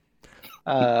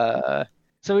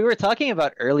 So we were talking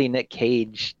about early Nick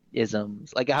Cage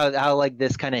isms, like how like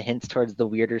this kind of hints towards the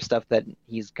weirder stuff that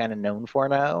he's kind of known for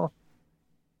now.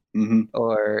 Mm-hmm.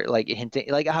 Or like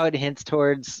hinting, like how it hints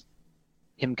towards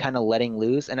him kind of letting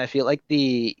loose. And I feel like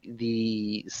the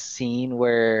scene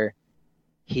where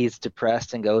he's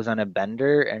depressed and goes on a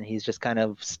bender and he's just kind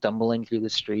of stumbling through the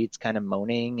streets, kind of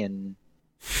moaning, and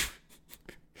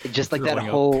just like that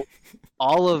whole,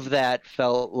 all of that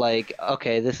felt like,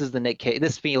 okay, this is the Nick Cage.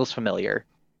 This feels familiar.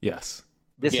 Yes.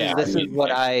 This is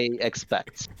what I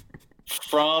expect.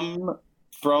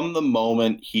 From the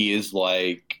moment he is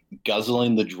like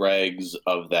guzzling the dregs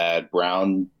of that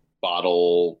brown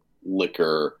bottle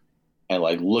liquor and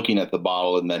like looking at the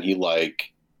bottle, and then he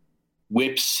like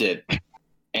whips it,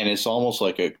 and it's almost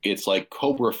like it's like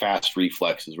Cobra fast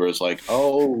reflexes where it's like,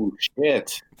 oh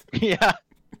shit. Yeah.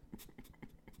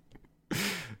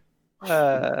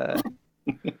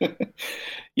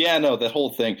 Yeah, no, that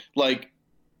whole thing, like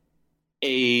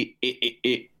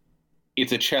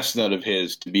it's a chestnut of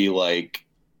his to be like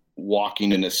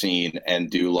walking in a scene and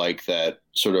do like that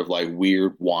sort of like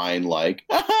weird whine, like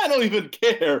I don't even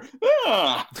care.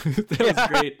 Ah! That was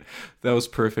great. That was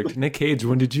perfect. Nick Cage,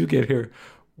 when did you get here?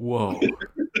 Whoa.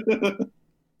 That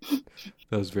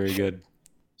was very good.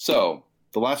 So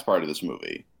the last part of this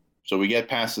movie. So we get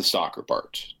past the soccer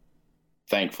part,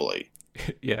 thankfully.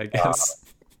 Yeah, I guess.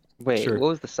 Wait, Sure. What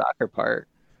was the soccer part?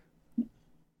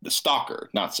 The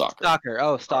stalker, not soccer. Stalker.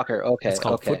 Oh, stalker. Okay. It's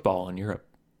called okay. football in Europe.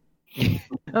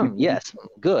 Yes.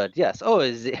 Good. Yes. Oh,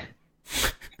 is it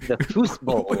the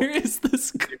foosball? Where is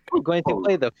this? We're going to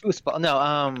play the foosball.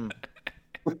 No.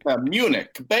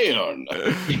 Munich, Bayern.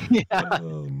 Yeah.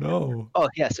 Oh no. Oh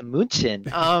yes, Munchen.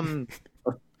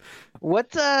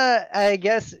 What's I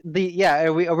guess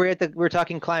we're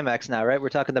talking climax now, right? We're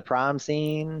talking the prom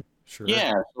scene. Sure.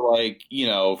 Yeah, so like, you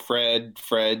know, Fred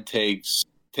takes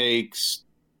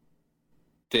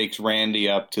Randy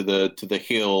up to the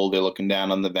hill. They're looking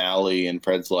down on the valley, and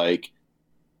Fred's like,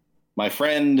 "My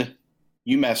friend,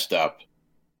 you messed up,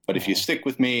 but if you stick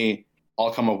with me,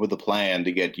 I'll come up with a plan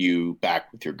to get you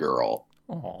back with your girl."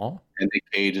 Aw. And Nick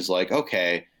Cage is like,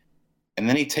 "Okay." And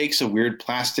then he takes a weird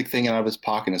plastic thing out of his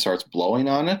pocket and starts blowing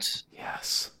on it.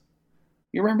 Yes.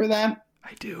 You remember that?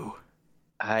 I do.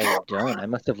 I don't. I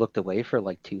must have looked away for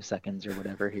like 2 seconds or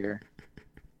whatever here.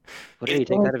 What did he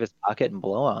take out of his pocket and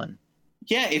blow on?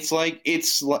 Yeah, it's like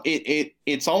it's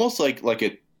almost like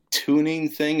a tuning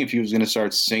thing if he was going to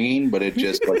start singing, but it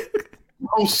just like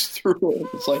goes through it.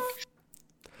 It's like,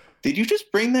 did you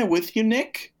just bring that with you,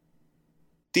 Nick?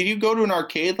 Did you go to an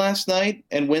arcade last night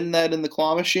and win that in the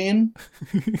claw machine?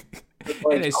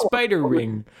 And a spider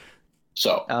ring.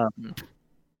 So,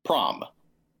 prom.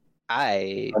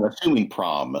 I'm assuming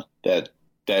prom, that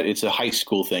it's a high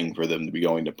school thing for them to be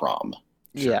going to prom.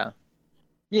 Sure.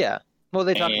 Yeah. Well,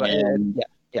 they talk about it.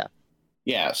 Yeah.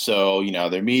 Yeah, so, you know,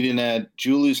 they're meeting at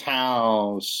Julie's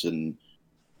house, and,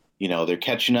 you know, they're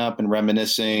catching up and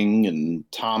reminiscing, and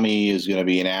Tommy is going to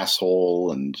be an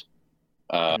asshole, and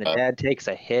the dad takes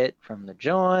a hit from the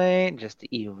joint just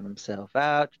to even himself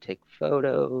out, to take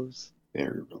photos.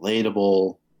 Very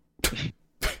relatable.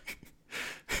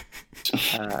 In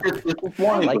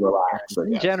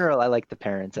general, I like the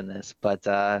parents in this, but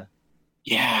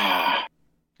yeah.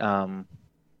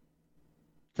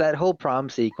 That whole prom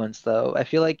sequence, though, I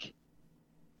feel like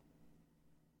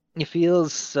it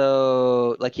feels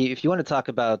so like if you want to talk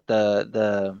about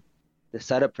the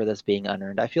setup for this being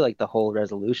unearned, I feel like the whole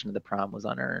resolution of the prom was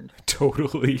unearned.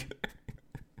 Totally.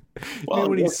 Well,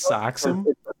 when he socks him.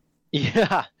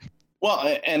 Yeah.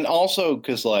 Well, and also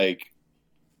because like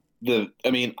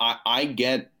I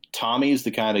get Tommy's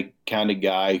the kind of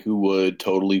guy who would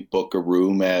totally book a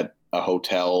room at a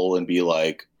hotel and be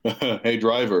like, "Hey,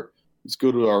 driver, let's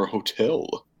go to our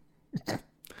hotel."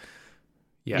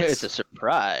 Yes. It's a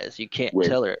surprise. You can't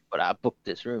tell her, but I booked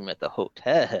this room at the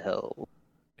hotel.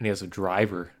 And he has a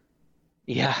driver.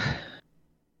 Yeah.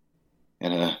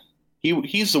 And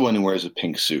he's the one who wears a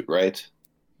pink suit, right?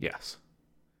 Yes.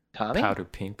 Tommy? Powder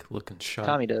pink, looking sharp.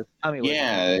 Tommy does. Tommy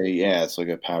wears it. Yeah, it's like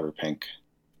a powder pink.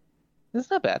 It's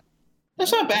not bad.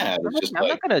 That's not bad. I'm It's just not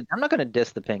like I'm not gonna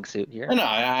diss the pink suit here. no,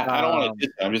 I don't want to.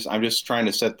 I'm just trying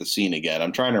to set the scene again.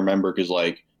 I'm trying to remember because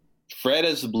like Fred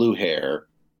has the blue hair,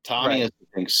 Tommy Right. has the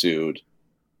pink suit.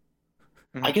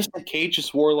 Mhm. I guess Nick Cage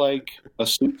just wore like a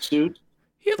suit.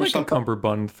 He had or like a something.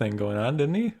 cummerbund thing going on,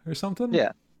 didn't he? Or something?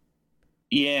 Yeah.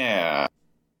 Yeah.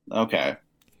 Okay.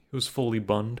 He was fully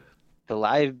bunned. The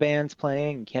live band's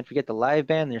playing. You can't forget the live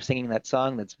band. They're singing that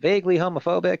song that's vaguely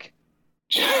homophobic.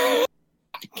 I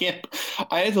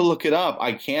had to look it up.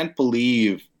 I can't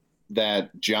believe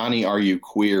that Johnny Are You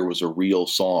Queer was a real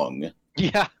song.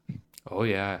 Yeah. Oh,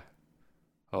 yeah.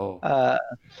 Oh.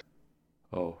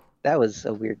 Oh. That was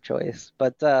a weird choice.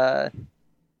 But Oh.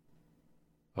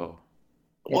 yeah.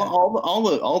 Well,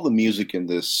 all the music in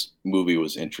this movie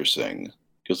was interesting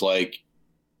because, like,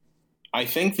 I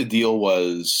think the deal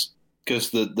was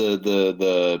because the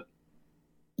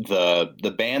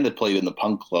band that played in the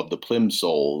punk club, the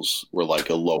Plimsolls, were like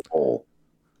a local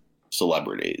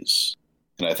celebrities,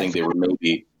 and I think they were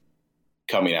maybe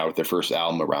coming out with their first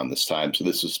album around this time. So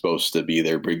this was supposed to be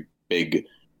their big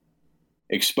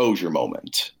exposure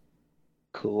moment.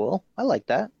 Cool. I like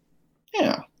that.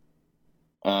 Yeah.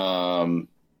 And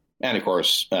of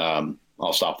course, I'll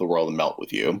Stop the World and Melt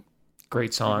with You.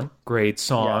 Great song. Great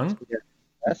song.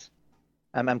 Yes.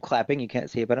 I'm clapping. You can't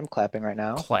see it, but I'm clapping right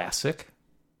now. Classic.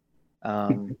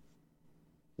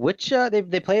 Which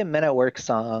they play a Men at Work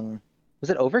song. Was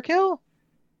it Overkill?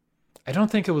 I don't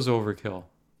think it was Overkill.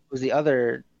 It was the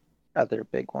other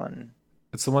big one.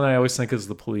 It's the one I always think is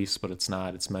The Police, but it's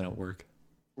not. It's Men at Work.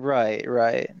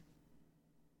 Right.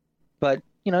 But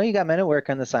you got Men at Work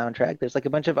on the soundtrack. There's like a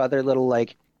bunch of other little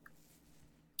like.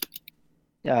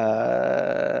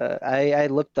 I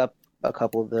looked up a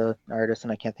couple of the artists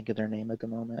and I can't think of their name at the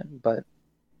moment, but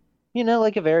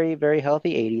like a very, very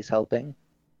healthy 80s helping.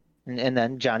 And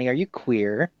then Johnny Are You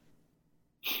Queer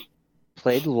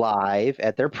played live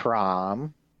at their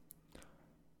prom.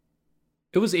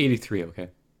 It was 83, okay.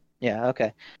 Yeah,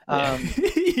 okay.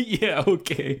 Yeah,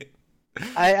 okay.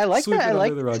 I like Sweep that. it I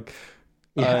like under the rug.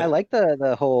 I like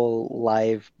the whole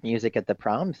live music at the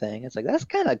prom thing. It's like that's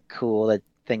kind of cool, that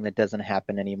thing that doesn't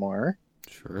happen anymore.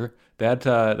 Sure. That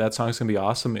song's gonna be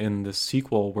awesome in the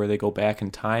sequel where they go back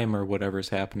in time or whatever's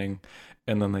happening,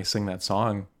 and then they sing that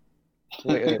song.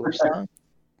 Wait, which song?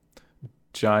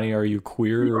 Johnny, Are You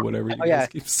Queer or whatever you guys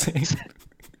keep saying.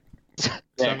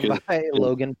 Sung by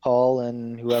Logan Paul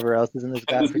and whoever else is in this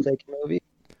godforsaken movie.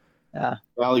 Yeah.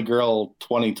 Valley Girl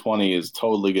 2020 is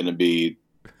totally going to be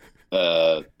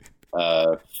a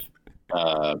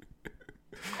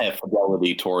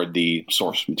fidelity toward the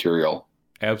source material.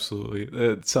 Absolutely.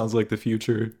 It sounds like the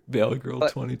future Valley Girl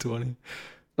 2020.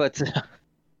 But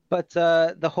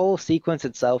the whole sequence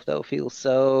itself though feels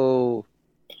so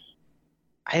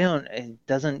it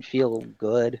doesn't feel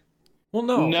good. Well,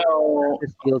 no. It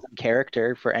just feels in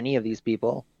character for any of these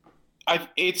people.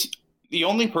 It's the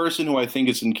only person who I think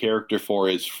is in character for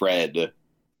is Fred.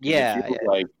 Yeah.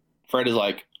 Like Fred is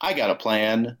like, I got a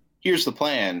plan. Here's the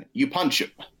plan. You punch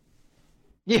him.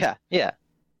 Yeah.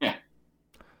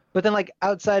 But then, like,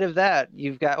 outside of that,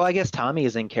 you've got, well, I guess Tommy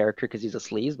is in character because he's a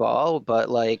sleazeball, but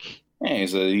like, yeah,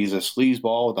 he's a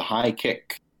sleazeball with a high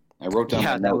kick. I wrote down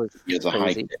yeah, that was he has a high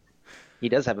crazy. kick. He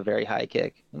does have a very high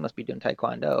kick. He must be doing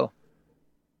taekwondo.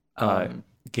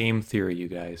 Game theory, you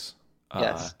guys.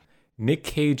 Yes. Nick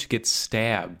Cage gets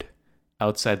stabbed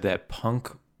outside that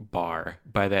punk bar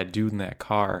by that dude in that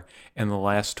car, and the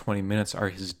last 20 minutes are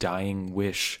his dying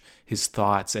wish, his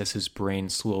thoughts as his brain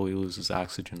slowly loses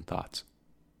oxygen thoughts.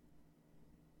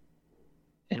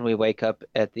 And we wake up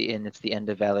at the end. It's the end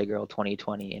of Valley Girl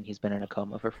 2020, and he's been in a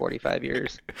coma for 45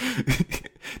 years.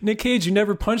 Nick Cage, you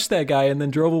never punched that guy and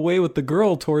then drove away with the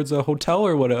girl towards a hotel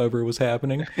or whatever was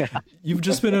happening. You've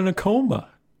just been in a coma.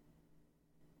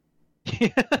 You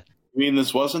mean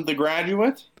this wasn't The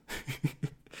Graduate?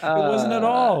 It wasn't at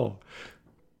all.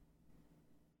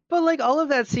 But like all of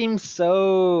that seems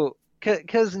so,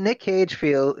 because Nick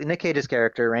Cage's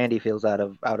character Randy feels out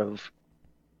of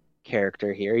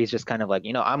character here. He's just kind of like,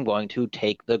 I'm going to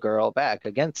take the girl back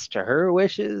against her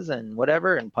wishes and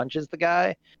whatever, and punches the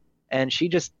guy, and she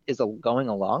just is going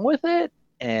along with it,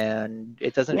 and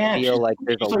it doesn't feel like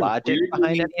there's a logic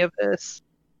behind any of this.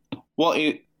 Well,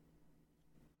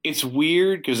 it's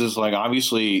weird because it's like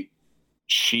obviously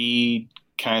she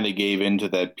kind of gave into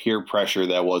that peer pressure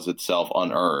that was itself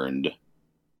unearned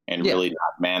and really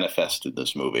not manifested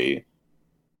this movie.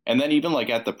 And then even like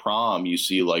at the prom, you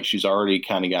see like she's already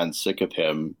kind of gotten sick of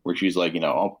him, where she's like,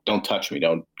 oh, don't touch me,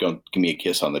 don't give me a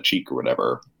kiss on the cheek or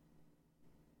whatever.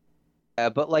 Yeah,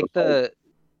 but like the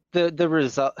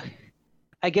result,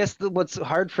 I guess what's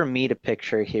hard for me to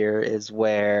picture here is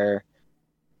where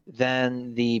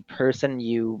then the person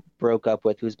you broke up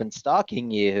with, who's been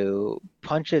stalking you,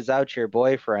 punches out your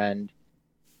boyfriend.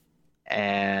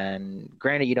 And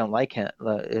granted, you don't like him,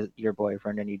 your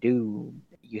boyfriend, and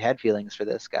you had feelings for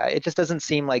this guy. It just doesn't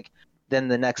seem like then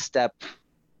the next step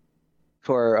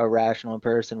for a rational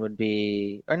person would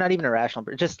be, or not even a rational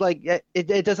person, just like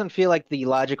it doesn't feel like the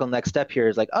logical next step here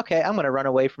is like, okay, I'm going to run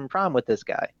away from prom with this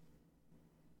guy.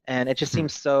 And it just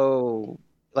seems so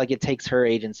like it takes her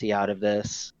agency out of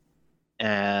this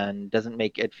and doesn't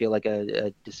make it feel like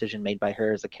a decision made by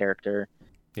her as a character.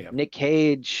 Yeah. Nick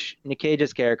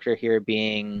Cage's character here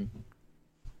being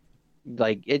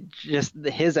like it just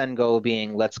his end goal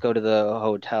being let's go to the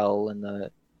hotel in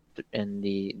the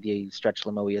stretch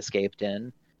limo we escaped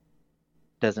in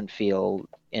doesn't feel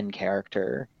in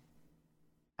character.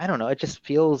 I don't know, it just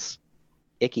feels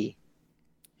icky.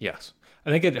 Yes.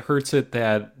 I think it hurts it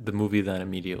that the movie then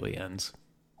immediately ends.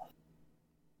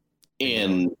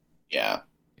 Yeah.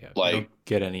 Yeah. Like, you don't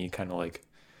get any kind of like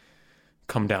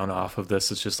come down off of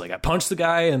this. It's just like I punched the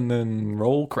guy and then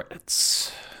roll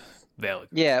credits. Valley.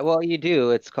 Yeah, well, you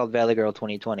do. It's called Valley Girl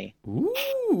 2020.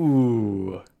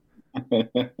 Ooh.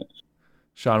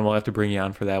 Sean, we'll have to bring you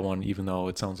on for that one, even though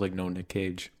it sounds like no Nick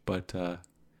Cage. But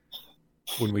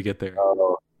when we get there.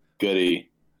 Oh,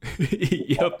 goody.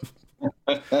 Yep.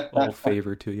 All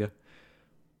favor to you.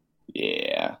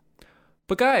 Yeah.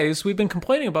 But guys, we've been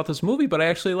complaining about this movie, but I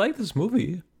actually like this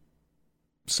movie.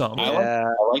 Some. I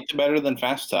liked it better than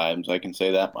Fast Times, I can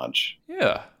say that much.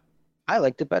 Yeah. I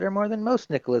liked it better more than most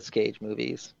Nicolas Cage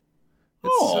movies.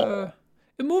 It's,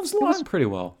 it moves along pretty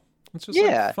well. It's just like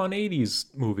a fun 80s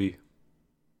movie.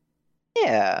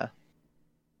 Yeah.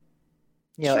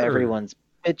 Sure. Everyone's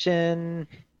bitching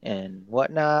and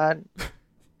whatnot.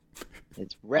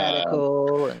 It's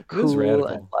radical and cool. It is radical.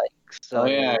 And like so. Oh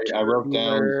yeah, I wrote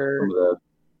down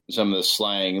some of the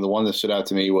slang. The one that stood out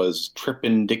to me was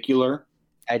trippendicular.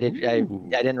 I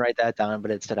didn't write that down,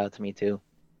 but it stood out to me too.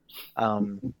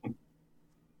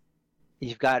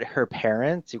 You've got her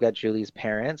parents. You've got Julie's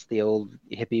parents, the old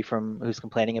hippie who's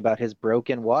complaining about his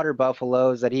broken water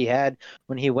buffaloes that he had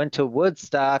when he went to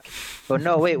Woodstock. But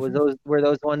no, wait, were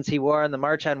those ones he wore on the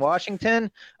March on Washington?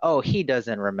 Oh, he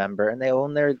doesn't remember. And they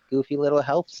own their goofy little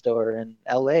health store in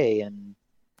L.A. And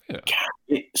yeah.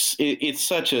 It's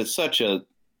such a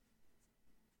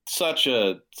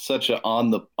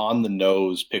on the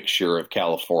nose picture of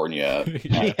California.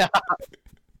 Yeah.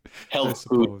 Health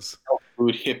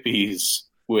food hippies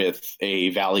with a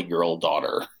Valley Girl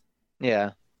daughter.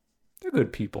 Yeah, they're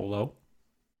good people, though.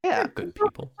 Yeah, they're good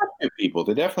people. Good people.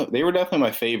 They were definitely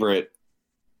my favorite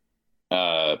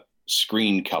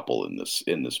screen couple in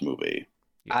this movie.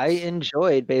 Yes. I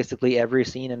enjoyed basically every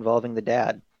scene involving the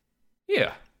dad.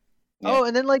 Yeah. Oh,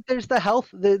 and then like there's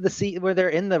the scene where they're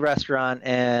in the restaurant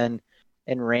and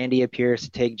Randy appears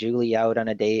to take Julie out on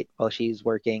a date while she's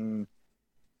working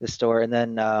the store, and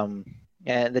then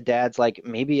and the dad's like,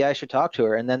 maybe I should talk to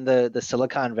her, and then the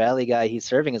Silicon Valley guy he's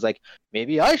serving is like,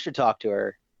 maybe I should talk to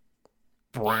her.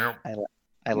 I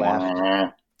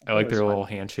laughed. I like their little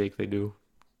handshake they do.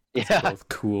 Yeah, they're both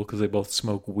cool because they both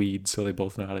smoke weed, so they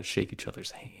both know how to shake each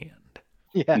other's hand.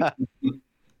 Yeah.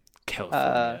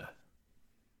 California.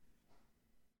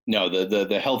 No,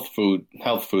 the health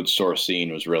food store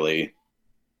scene was really,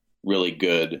 really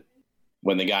good.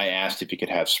 When the guy asked if he could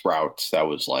have Sprouts, that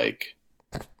was like,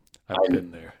 I've been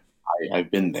there.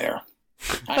 I've been there.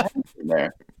 I've been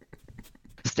there.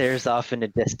 Stares off in the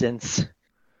distance.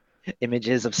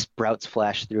 Images of Sprouts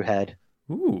flash through head.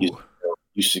 Ooh.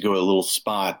 Used to go to a little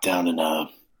spot down in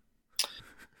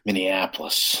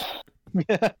Minneapolis.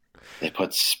 They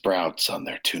put Sprouts on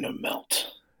their tuna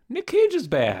melt. Nick Cage is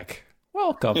back.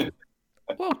 Welcome.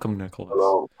 Welcome, Nicholas.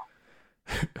 Hello.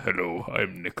 Hello,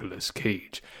 I'm Nicolas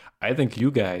Cage. I think you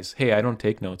guys, hey, I don't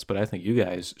take notes, but I think you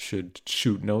guys should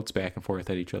shoot notes back and forth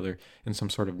at each other in some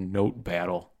sort of note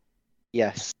battle.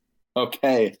 Yes.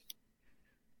 Okay.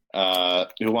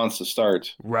 Who wants to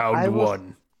start? Round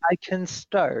one. I can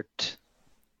start.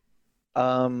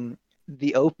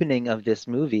 The opening of this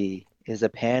movie is a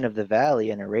pan of the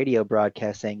valley and a radio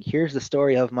broadcast saying, "Here's the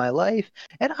story of my life."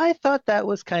 And I thought that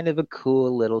was kind of a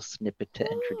cool little snippet to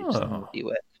introduce the movie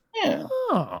with. Yeah.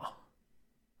 Oh.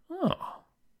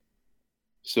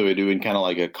 So we're doing kind of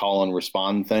like a call and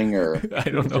respond thing, or I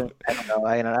don't know.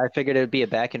 I figured it would be a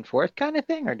back and forth kind of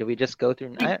thing, or do we just go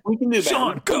through? We can do that.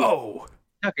 Sean, go.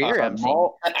 Tucker, you're MC.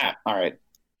 All right.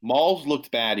 Malls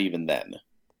looked bad even then.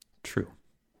 True.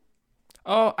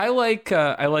 Oh, I like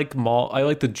mall. I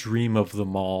like the dream of the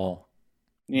mall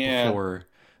Yeah, before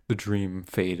the dream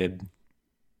faded.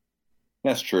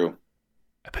 that's true.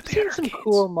 I bet they Seen had some arcades.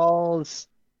 cool malls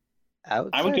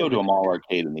outside. I would go of to the a mall country.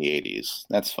 arcade in the 80s.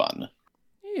 That's fun.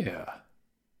 Yeah.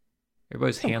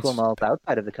 Everybody's Some hands. cool malls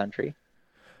outside of the country.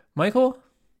 Michael,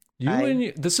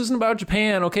 this isn't about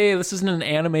Japan, okay? This isn't an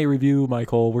anime review,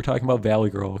 Michael. We're talking about Valley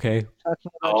Girl, okay?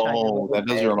 Talking about China. Oh, that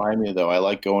does remind me, though. I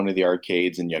like going to the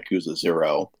arcades in Yakuza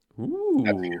 0.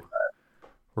 Ooh.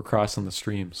 We're crossing the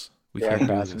streams. We They are can't do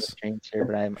crossing the this. streams here,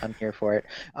 but I'm here for it.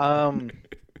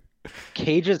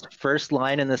 Cage's first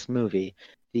line in this movie,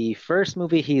 the first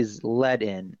movie he's led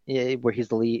in, where he's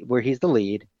the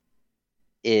lead,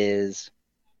 is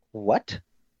what?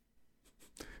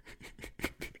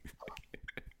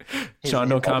 Sean,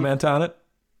 no comment on it?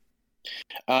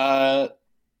 I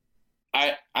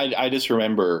just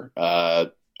remember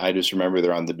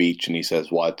they're on the beach and he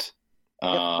says what?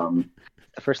 The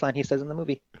first line he says in the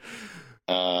movie.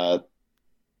 I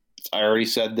already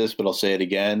said this, but I'll say it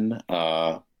again.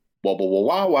 Wow,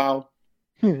 wow, wow.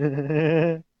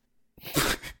 Wait,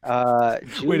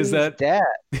 is that dad?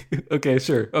 Okay,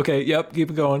 sure. Okay, yep,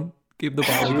 keep it going. Keep the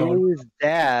ball going. Julie's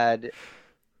dad,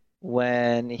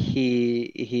 when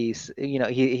he's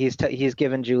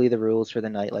given Julie the rules for the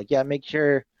night, like, yeah, make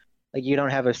sure like you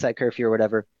don't have a set curfew or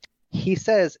whatever. He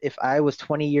says, if I was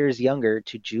 20 years younger,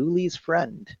 to Julie's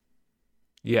friend.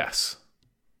 Yes.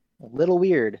 A little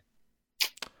weird.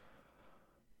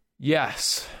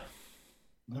 Yes.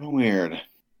 A little weird.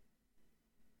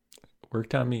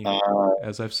 Worked on me.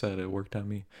 As I've said, it worked on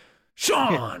me.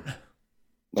 Sean!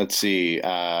 Let's see.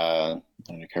 I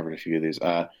covered a few of these.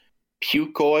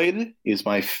 Pucoid is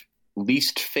my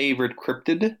least favorite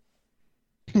cryptid.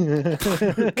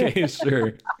 Okay,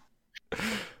 sure.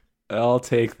 I'll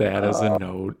take that as a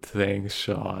note. Thanks,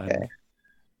 Sean.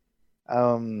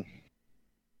 Okay.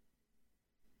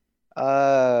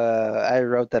 I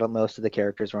wrote that most of the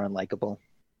characters were unlikable.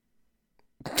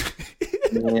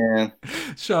 Yeah.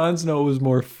 Sean's note was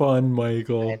more fun,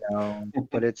 Michael. I know,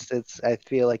 but it's. I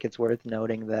feel like it's worth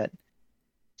noting that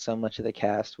so much of the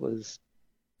cast was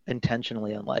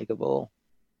intentionally unlikable.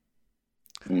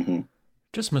 Mm-hmm.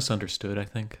 Just misunderstood, I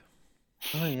think.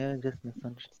 Oh yeah, just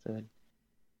misunderstood.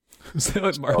 Is that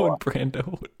what Marlon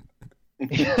Brando?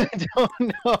 I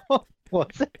don't know.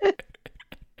 Was it?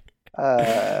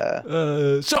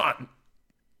 Sean!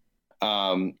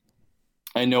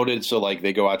 I noted, so like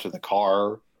they go out to the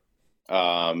car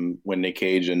when Nick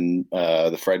Cage and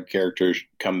the Fred characters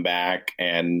come back,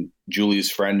 and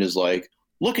Julie's friend is like,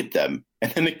 look at them.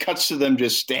 And then it cuts to them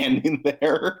just standing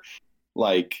there.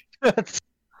 Like,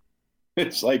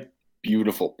 it's like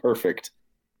beautiful, perfect.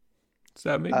 Does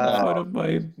that make fun of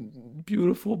my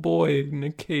beautiful boy,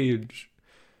 Nick Cage?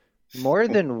 More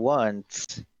than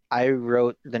once, I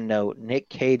wrote the note, Nick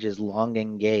Cage's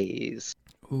longing gaze.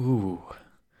 Ooh.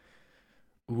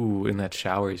 Ooh, in that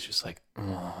shower, he's just like,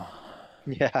 oh.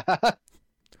 Yeah.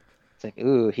 It's like,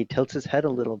 ooh, he tilts his head a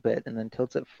little bit and then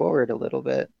tilts it forward a little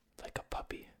bit. Like a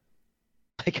puppy.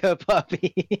 Like a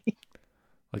puppy.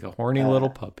 Like a horny little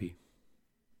puppy.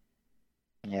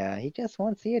 Yeah, he just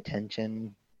wants the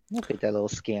attention. Look at that little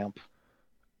scamp.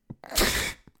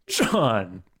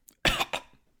 Sean!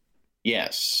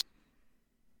 Yes.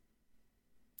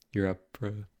 You're up,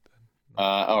 bro.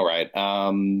 All right.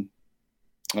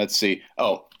 Let's see.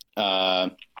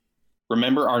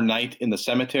 Remember our night in the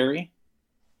cemetery?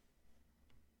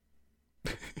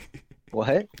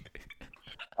 What?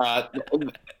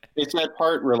 It's that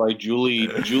part where like Julie,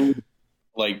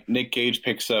 like Nick Cage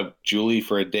picks up Julie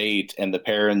for a date, and the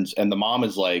parents and the mom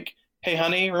is like, "Hey,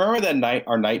 honey, remember that night,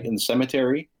 our night in the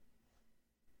cemetery?"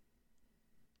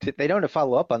 They don't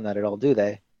follow up on that at all, do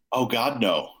they? Oh God,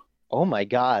 no. Oh my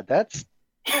God, that's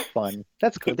fun.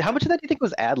 That's cool. How much of that do you think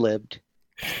was ad-libbed?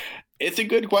 It's a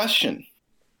good question.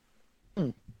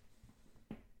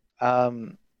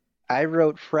 I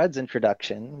wrote Fred's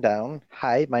introduction down.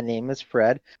 Hi, my name is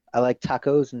Fred. I like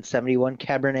tacos and 71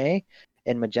 Cabernet,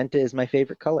 and magenta is my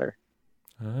favorite color.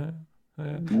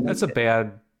 That's a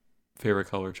bad favorite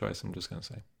color choice, I'm just going to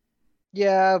say.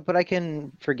 Yeah, but I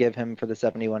can forgive him for the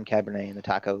 71 Cabernet and the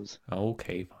tacos.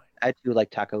 Okay, fine. I do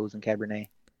like tacos and Cabernet.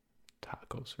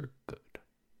 Tacos are good.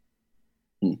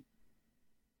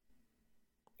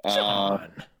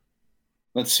 John.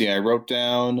 Let's see. I wrote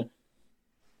down.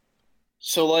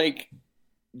 So, like,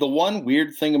 the one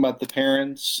weird thing about the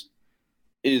parents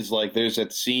is, like, there's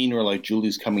that scene where, like,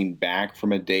 Julie's coming back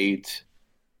from a date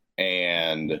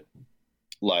and,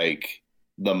 like,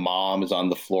 the mom is on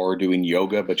the floor doing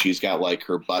yoga, but she's got like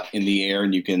her butt in the air,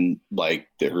 and you can like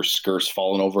her skirt's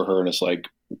falling over her, and it's like,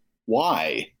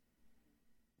 why?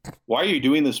 Why are you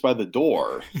doing this by the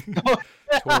door?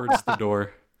 Towards the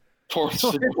door. Towards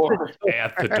the door.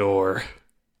 At the door.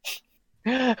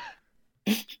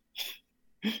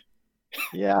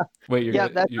 Yeah. Wait,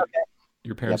 That's okay.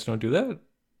 your parents don't do that?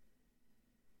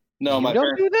 No, You my don't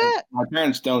parents, do that? my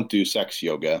parents don't do sex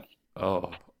yoga.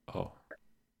 Oh.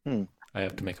 Hmm. I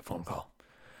have to make a phone call.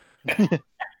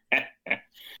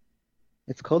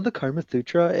 It's called the Karma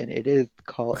Sutra, and it is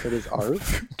art.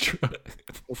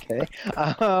 Okay.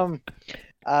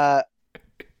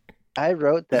 I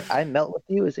wrote that "I Melt with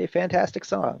You" is a fantastic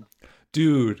song.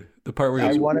 Dude, the part where I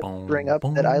he's want to bring up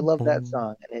that I love that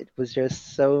song, and it was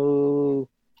just so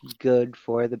good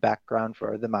for the background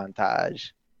for the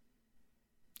montage.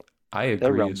 I The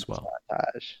agree romance as well.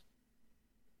 montage.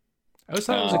 I always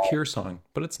thought it was a Cure song,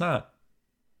 but it's not.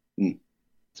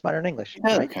 It's modern English,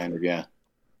 Yeah, right? kind of, yeah.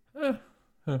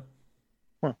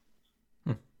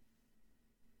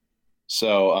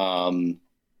 So,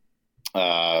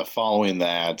 following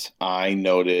that, I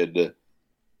noted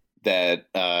that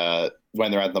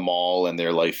when they're at the mall and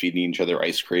they're like feeding each other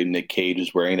ice cream, Nick Cage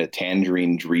is wearing a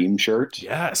Tangerine Dream shirt.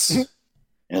 Yes. And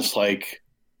it's like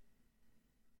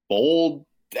bold.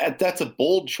 That's a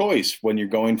bold choice when you're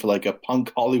going for like a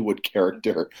punk Hollywood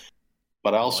character.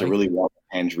 But I also really want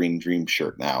a Tangerine Dream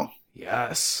shirt now.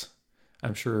 Yes.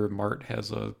 I'm sure Mart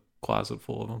has a closet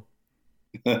full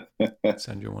of them.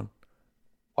 Send you one.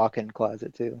 Walk-in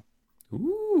closet too.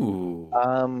 Ooh.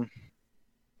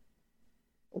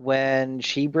 When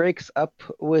she breaks up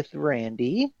with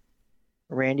Randy,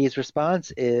 Randy's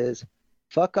response is,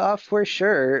 "Fuck off for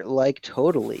sure, like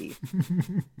totally."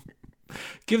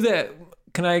 Give that.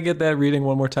 Can I get that reading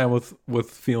one more time with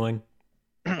feeling?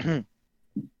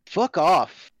 Fuck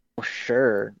off for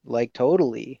sure, like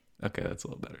totally. Okay, that's a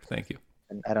little better. Thank you.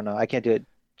 And I don't know. I can't do it.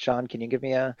 Sean, can you give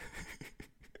me a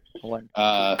one?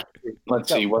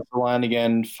 Let's see. What's the line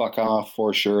again? Fuck off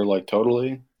for sure, like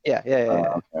totally.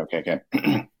 Yeah. Okay.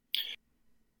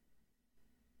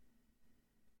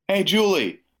 Hey,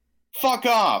 Julie, fuck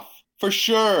off for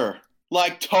sure,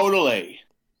 like totally.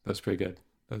 That's pretty good.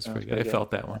 That's pretty good. I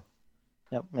felt that one.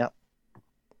 Yep.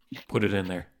 Put it in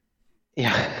there.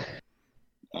 Yeah.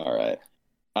 All right.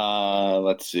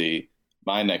 Let's see.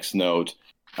 My next note.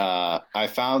 I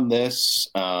found this.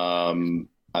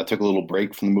 I took a little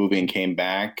break from the movie and came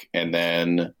back, and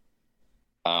then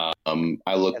I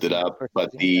looked it up.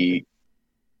 But the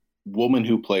woman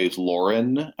who plays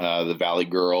Lauren, the Valley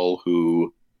girl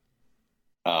who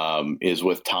is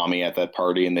with Tommy at that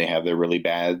party, and they have their really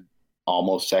bad,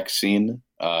 almost sex scene.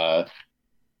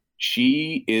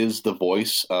 She is the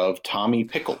voice of Tommy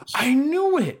Pickles. I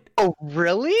knew it. Oh,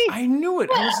 really? I knew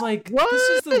it. I was like, this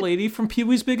is the lady from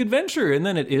Pee-wee's Big Adventure. And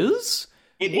then it is?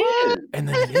 It is. And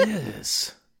then it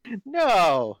is.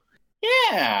 No.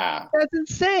 Yeah. That's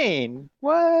insane.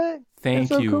 What? Thank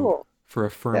That's so you cool. for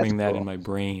affirming That's that cool. in my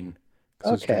brain.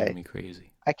 'Cause it's driving me crazy.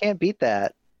 I can't beat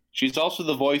that. She's also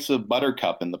the voice of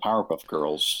Buttercup in the Powerpuff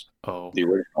Girls, Oh. the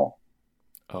original.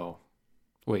 Oh.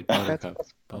 Wait, That's Buttercup.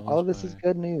 awesome. All of this is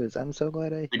good news. I'm so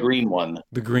glad I. The green one.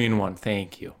 The green one.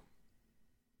 Thank you.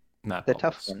 Not The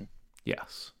Bubbles. tough one.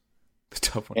 Yes. The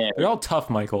tough one. Yeah. They're all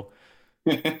tough, Michael.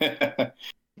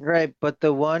 Right, but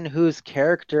the one whose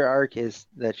character arc is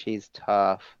that she's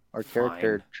tough, or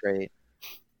character trait.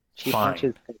 She Fine.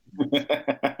 punches.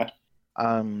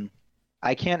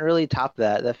 I can't really top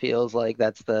that. That feels like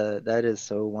that is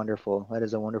so wonderful. That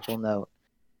is a wonderful note.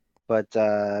 But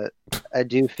I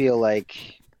do feel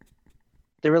like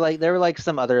there were like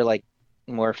some other like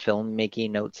more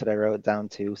filmmaking notes that I wrote down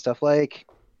too. Stuff like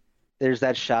there's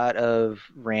that shot of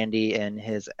Randy and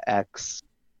his ex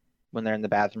when they're in the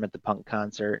bathroom at the punk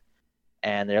concert,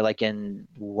 and they're like in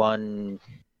one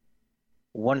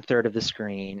third of the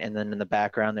screen, and then in the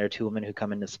background there are two women who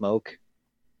come in to smoke.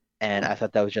 And I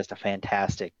thought that was just a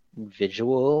fantastic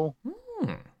visual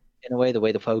in a way. The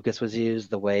way the focus was used,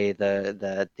 the way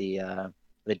the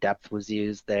depth was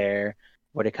used there,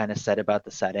 what it kind of said about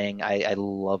the setting. I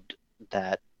loved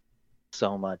that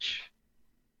so much.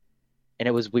 And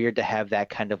it was weird to have that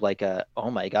kind of like a, oh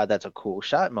my God, that's a cool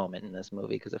shot moment in this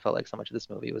movie, because it felt like so much of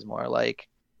this movie was more like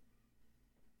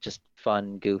just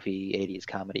fun, goofy 80s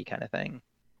comedy kind of thing.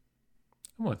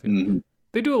 I'm with you.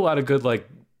 They do a lot of good like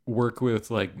work with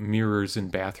like mirrors in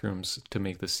bathrooms to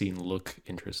make the scene look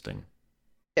interesting.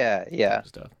 Yeah.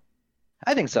 Stuff.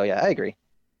 I think so. Yeah, I agree.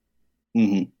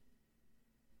 We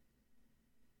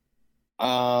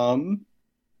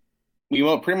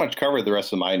won't pretty much cover the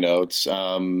rest of my notes.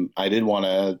 I did want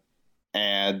to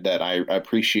add that I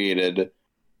appreciated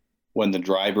when the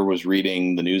driver was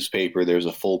reading the newspaper, there's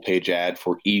a full page ad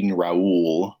for Eden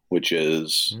Raoul, which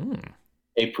is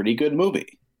a pretty good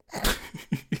movie.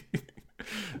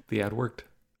 The ad worked.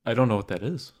 I don't know what that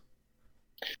is.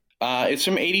 It's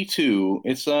from '82.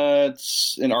 It's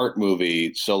an art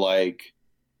movie, so like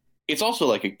it's also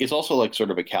like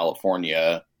sort of a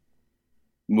California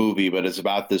movie, but it's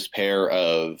about this pair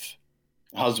of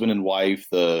husband and wife.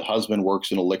 The husband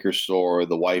works in a liquor store.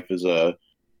 The wife is a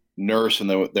nurse, and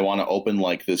they want to open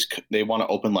like this. They want to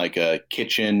open like a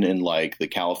kitchen in like the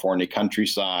California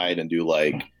countryside and do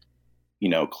like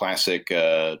classic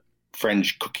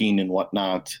French cooking and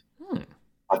whatnot.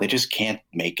 They just can't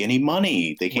make any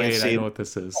money. They can't save. I know what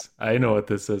this is.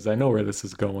 I know where this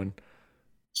is going.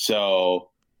 So,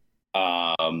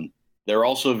 they're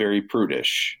also very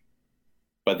prudish,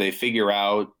 but they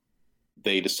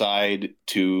decide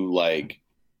to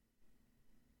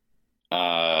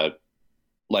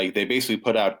they basically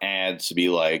put out ads to be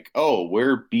like, oh,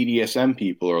 we're BDSM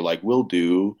people, or like, we'll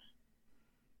do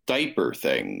diaper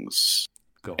things.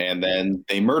 And then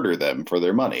they murder them for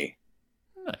their money.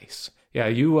 Nice. Yeah,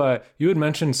 you had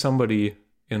mentioned somebody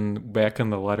back in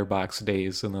the Letterbox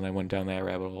days, and then I went down that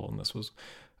rabbit hole, and this was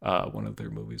one of their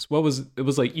movies. It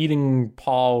was like Eating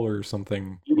Paul or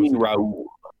something. Eating Raoul.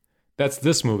 That's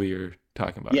this movie you're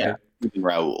talking about, yeah, right? Eating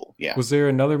Raoul, yeah. Was there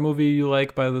another movie you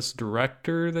like by this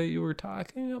director that you were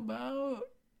talking about?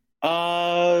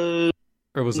 Or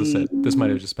was this it? This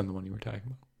might have just been the one you were talking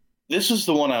about. This is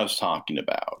the one I was talking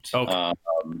about. Okay.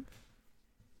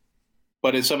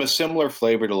 But it's of a similar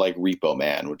flavor to like Repo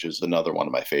Man, which is another one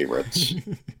of my favorites.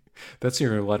 That's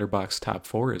your Letterbox top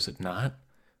 4, is it not?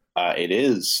 It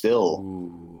is still.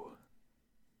 Ooh.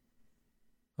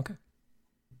 Okay.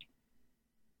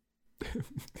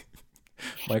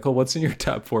 Michael, what's in your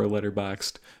top 4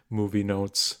 Letterboxd movie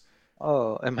notes?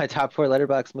 Oh, in my top 4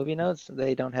 Letterboxd movie notes,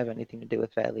 they don't have anything to do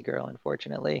with Valley Girl,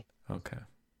 unfortunately. Okay.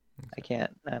 I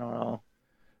don't know.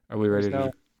 Are we ready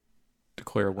to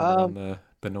declare one on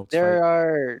the notes?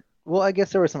 Well, I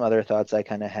guess there were some other thoughts I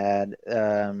kind of had.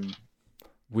 Yeah,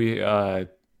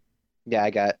 I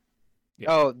got.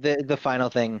 Yeah. Oh, the final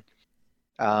thing.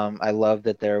 I love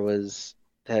that there was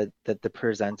that the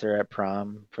presenter at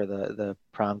prom for the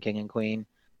prom king and queen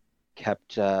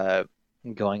kept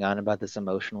going on about this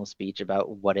emotional speech about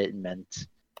what it meant,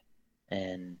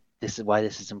 and this is why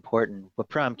this is important. What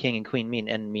prom king and queen mean,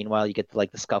 and meanwhile you get the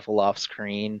scuffle off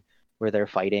screen where they're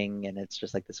fighting, and it's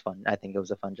just like this fun. I think it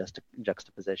was a fun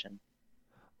juxtaposition.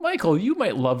 Michael, you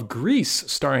might love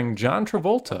Grease, starring John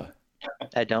Travolta.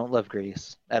 I don't love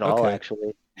Grease at all,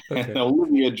 actually. Okay.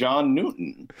 Olivia John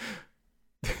Newton.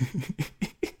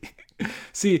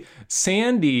 See,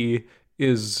 Sandy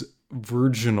is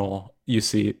virginal. You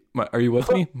see, are you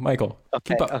with me, Michael?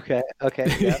 Okay.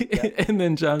 Yeah. And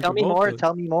then John Travolta.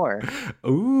 Tell me more.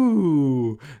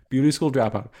 Ooh, beauty school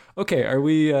dropout. Okay, are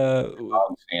we?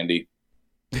 Sandy.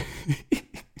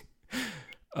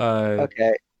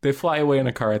 Okay. They fly away in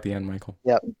a car at the end, Michael.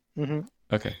 Yep. Mm-hmm.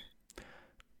 Okay.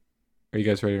 Are you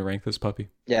guys ready to rank this puppy?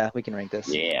 Yeah, we can rank this.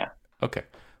 Yeah. Okay.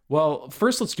 Well,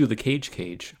 first let's do the cage.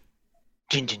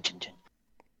 Jin, jin, jin, jin.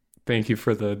 Thank you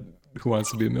for the Who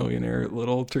Wants to Be a Millionaire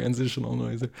little transitional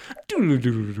noise there.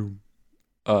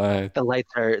 The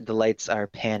lights are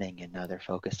panning, and now they're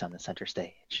focused on the center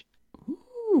stage.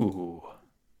 Ooh.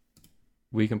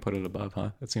 We can put it above,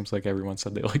 huh? It seems like everyone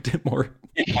said they liked it more.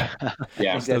 Yeah.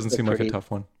 This doesn't seem like a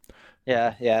tough one.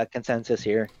 Yeah. Consensus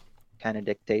here kind of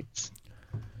dictates.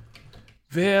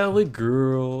 Valley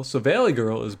Girl. So Valley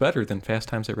Girl is better than Fast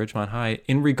Times at Ridgemont High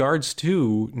in regards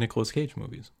to Nicolas Cage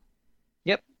movies.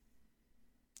 Yep.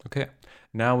 Okay.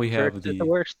 Now we have First is the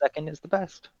worst, second is the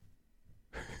best.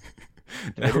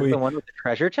 The one with the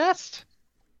treasure chest?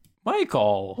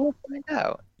 Michael. We'll find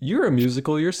out. You're a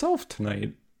musical yourself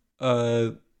tonight.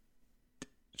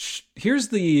 Here's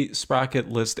the Sprocket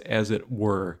list as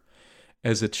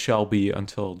it shall be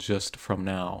until just from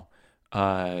now.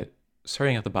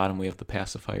 Starting at the bottom, we have The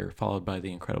Pacifier, followed by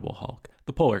The Incredible Hulk,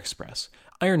 The Polar Express,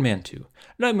 Iron Man 2,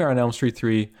 Nightmare on Elm Street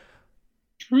 3,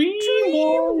 Dream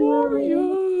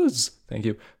Warriors, thank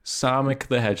you, Sonic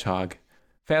the Hedgehog,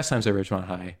 Fast Times at Ridgemont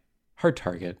High, Hard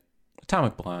Target,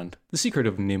 Atomic Blonde, The Secret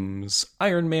of Nims,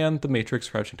 Iron Man, The Matrix,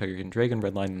 Crouching Tiger, Hidden Dragon,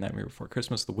 Red Line, The Nightmare Before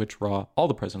Christmas, The Witch, Raw, All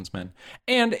the President's Men,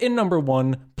 and in number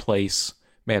 1 place,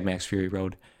 Mad Max Fury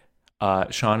Road.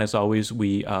 Sean, as always,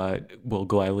 we will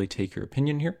gladly take your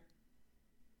opinion here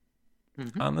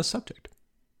on this subject.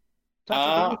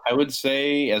 I would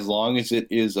say as long as it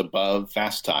is above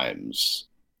Fast Times,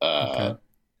 it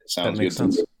sounds good to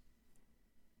me.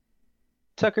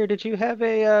 Tucker, did you have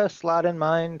a slot in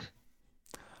mind?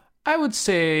 I would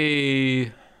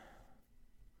say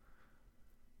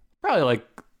Probably like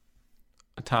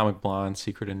Atomic Blonde,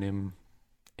 Secret of Nim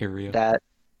area. That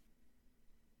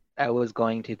I was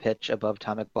going to pitch above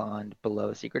Atomic Blonde,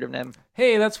 below Secret of Nim.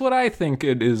 Hey, that's what I think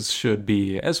it is should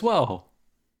be as well.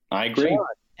 I agree. Sean,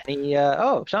 any,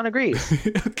 Sean agrees.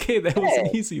 Okay, that was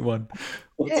an easy one.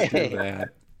 Let's Yay. do that.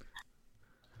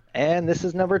 And this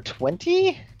is number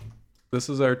 20? This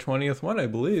is our 20th one, I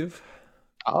believe.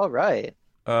 All right.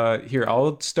 Here,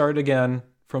 I'll start again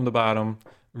from the bottom,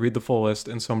 read the full list,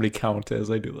 and somebody count as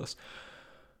I do this.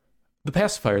 The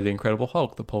Pacifier, The Incredible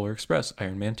Hulk, The Polar Express,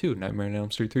 Iron Man 2, Nightmare on Elm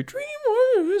Street 3,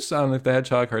 Dreamers, Sonic the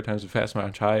Hedgehog, Hard Times at Fast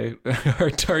Mountain High,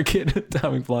 Hard Target,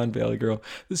 Atomic Blonde, Valley Girl,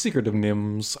 The Secret of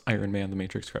Nims, Iron Man, The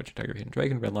Matrix, Crouching Tiger, Hidden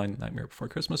Dragon, Redline, Nightmare Before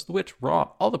Christmas, The Witch,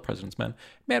 Raw, All the President's Men,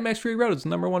 Mad Max Fury Road is the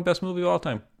 #1 best movie of all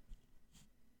time.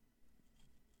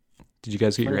 Did you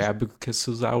guys get your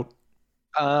abacuses out?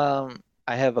 I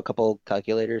have a couple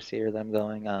calculators here that I'm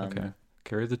going. Okay.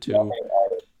 Carry the 2.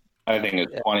 I think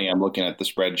it's 20. I'm looking at the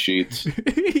spreadsheets.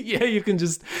 Yeah,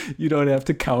 you don't have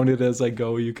to count it as I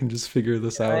go. You can just figure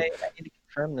this out. I need to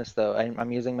confirm this though.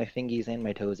 I'm using my fingies and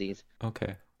my toesies.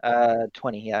 Okay.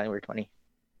 20. Yeah, we're 20.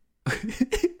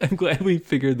 I'm glad we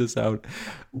figured this out,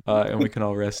 and we can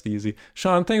all rest easy.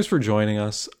 Sean, thanks for joining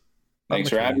us. Thanks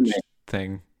for having me.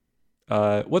 Thing.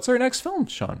 What's our next film,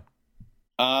 Sean?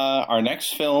 Our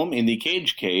next film, In the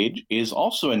Cage is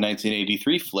also a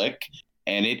 1983 flick,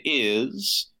 and it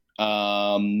is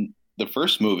the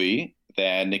first movie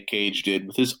that Nick Cage did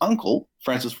with his uncle,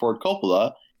 Francis Ford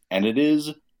Coppola, and it is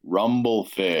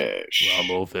Rumblefish.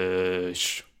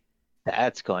 Rumblefish.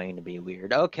 That's going to be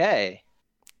weird. Okay.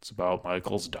 It's about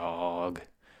Michael's dog.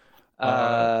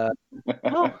 Oh.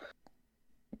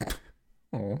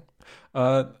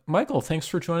 Michael, thanks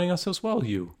for joining us as well,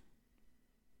 you.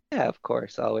 Yeah, of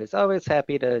course. Always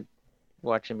happy to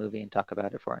watch a movie and talk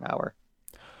about it for an hour.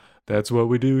 That's what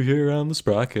we do here on the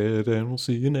Sprocked, and we'll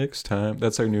see you next time.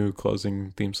 That's our new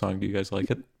closing theme song. Do you guys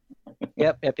like it?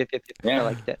 Yep. Yeah. I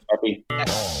liked it. Happy. Yeah.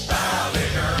 Valley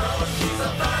girl, she's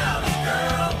a valley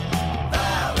girl.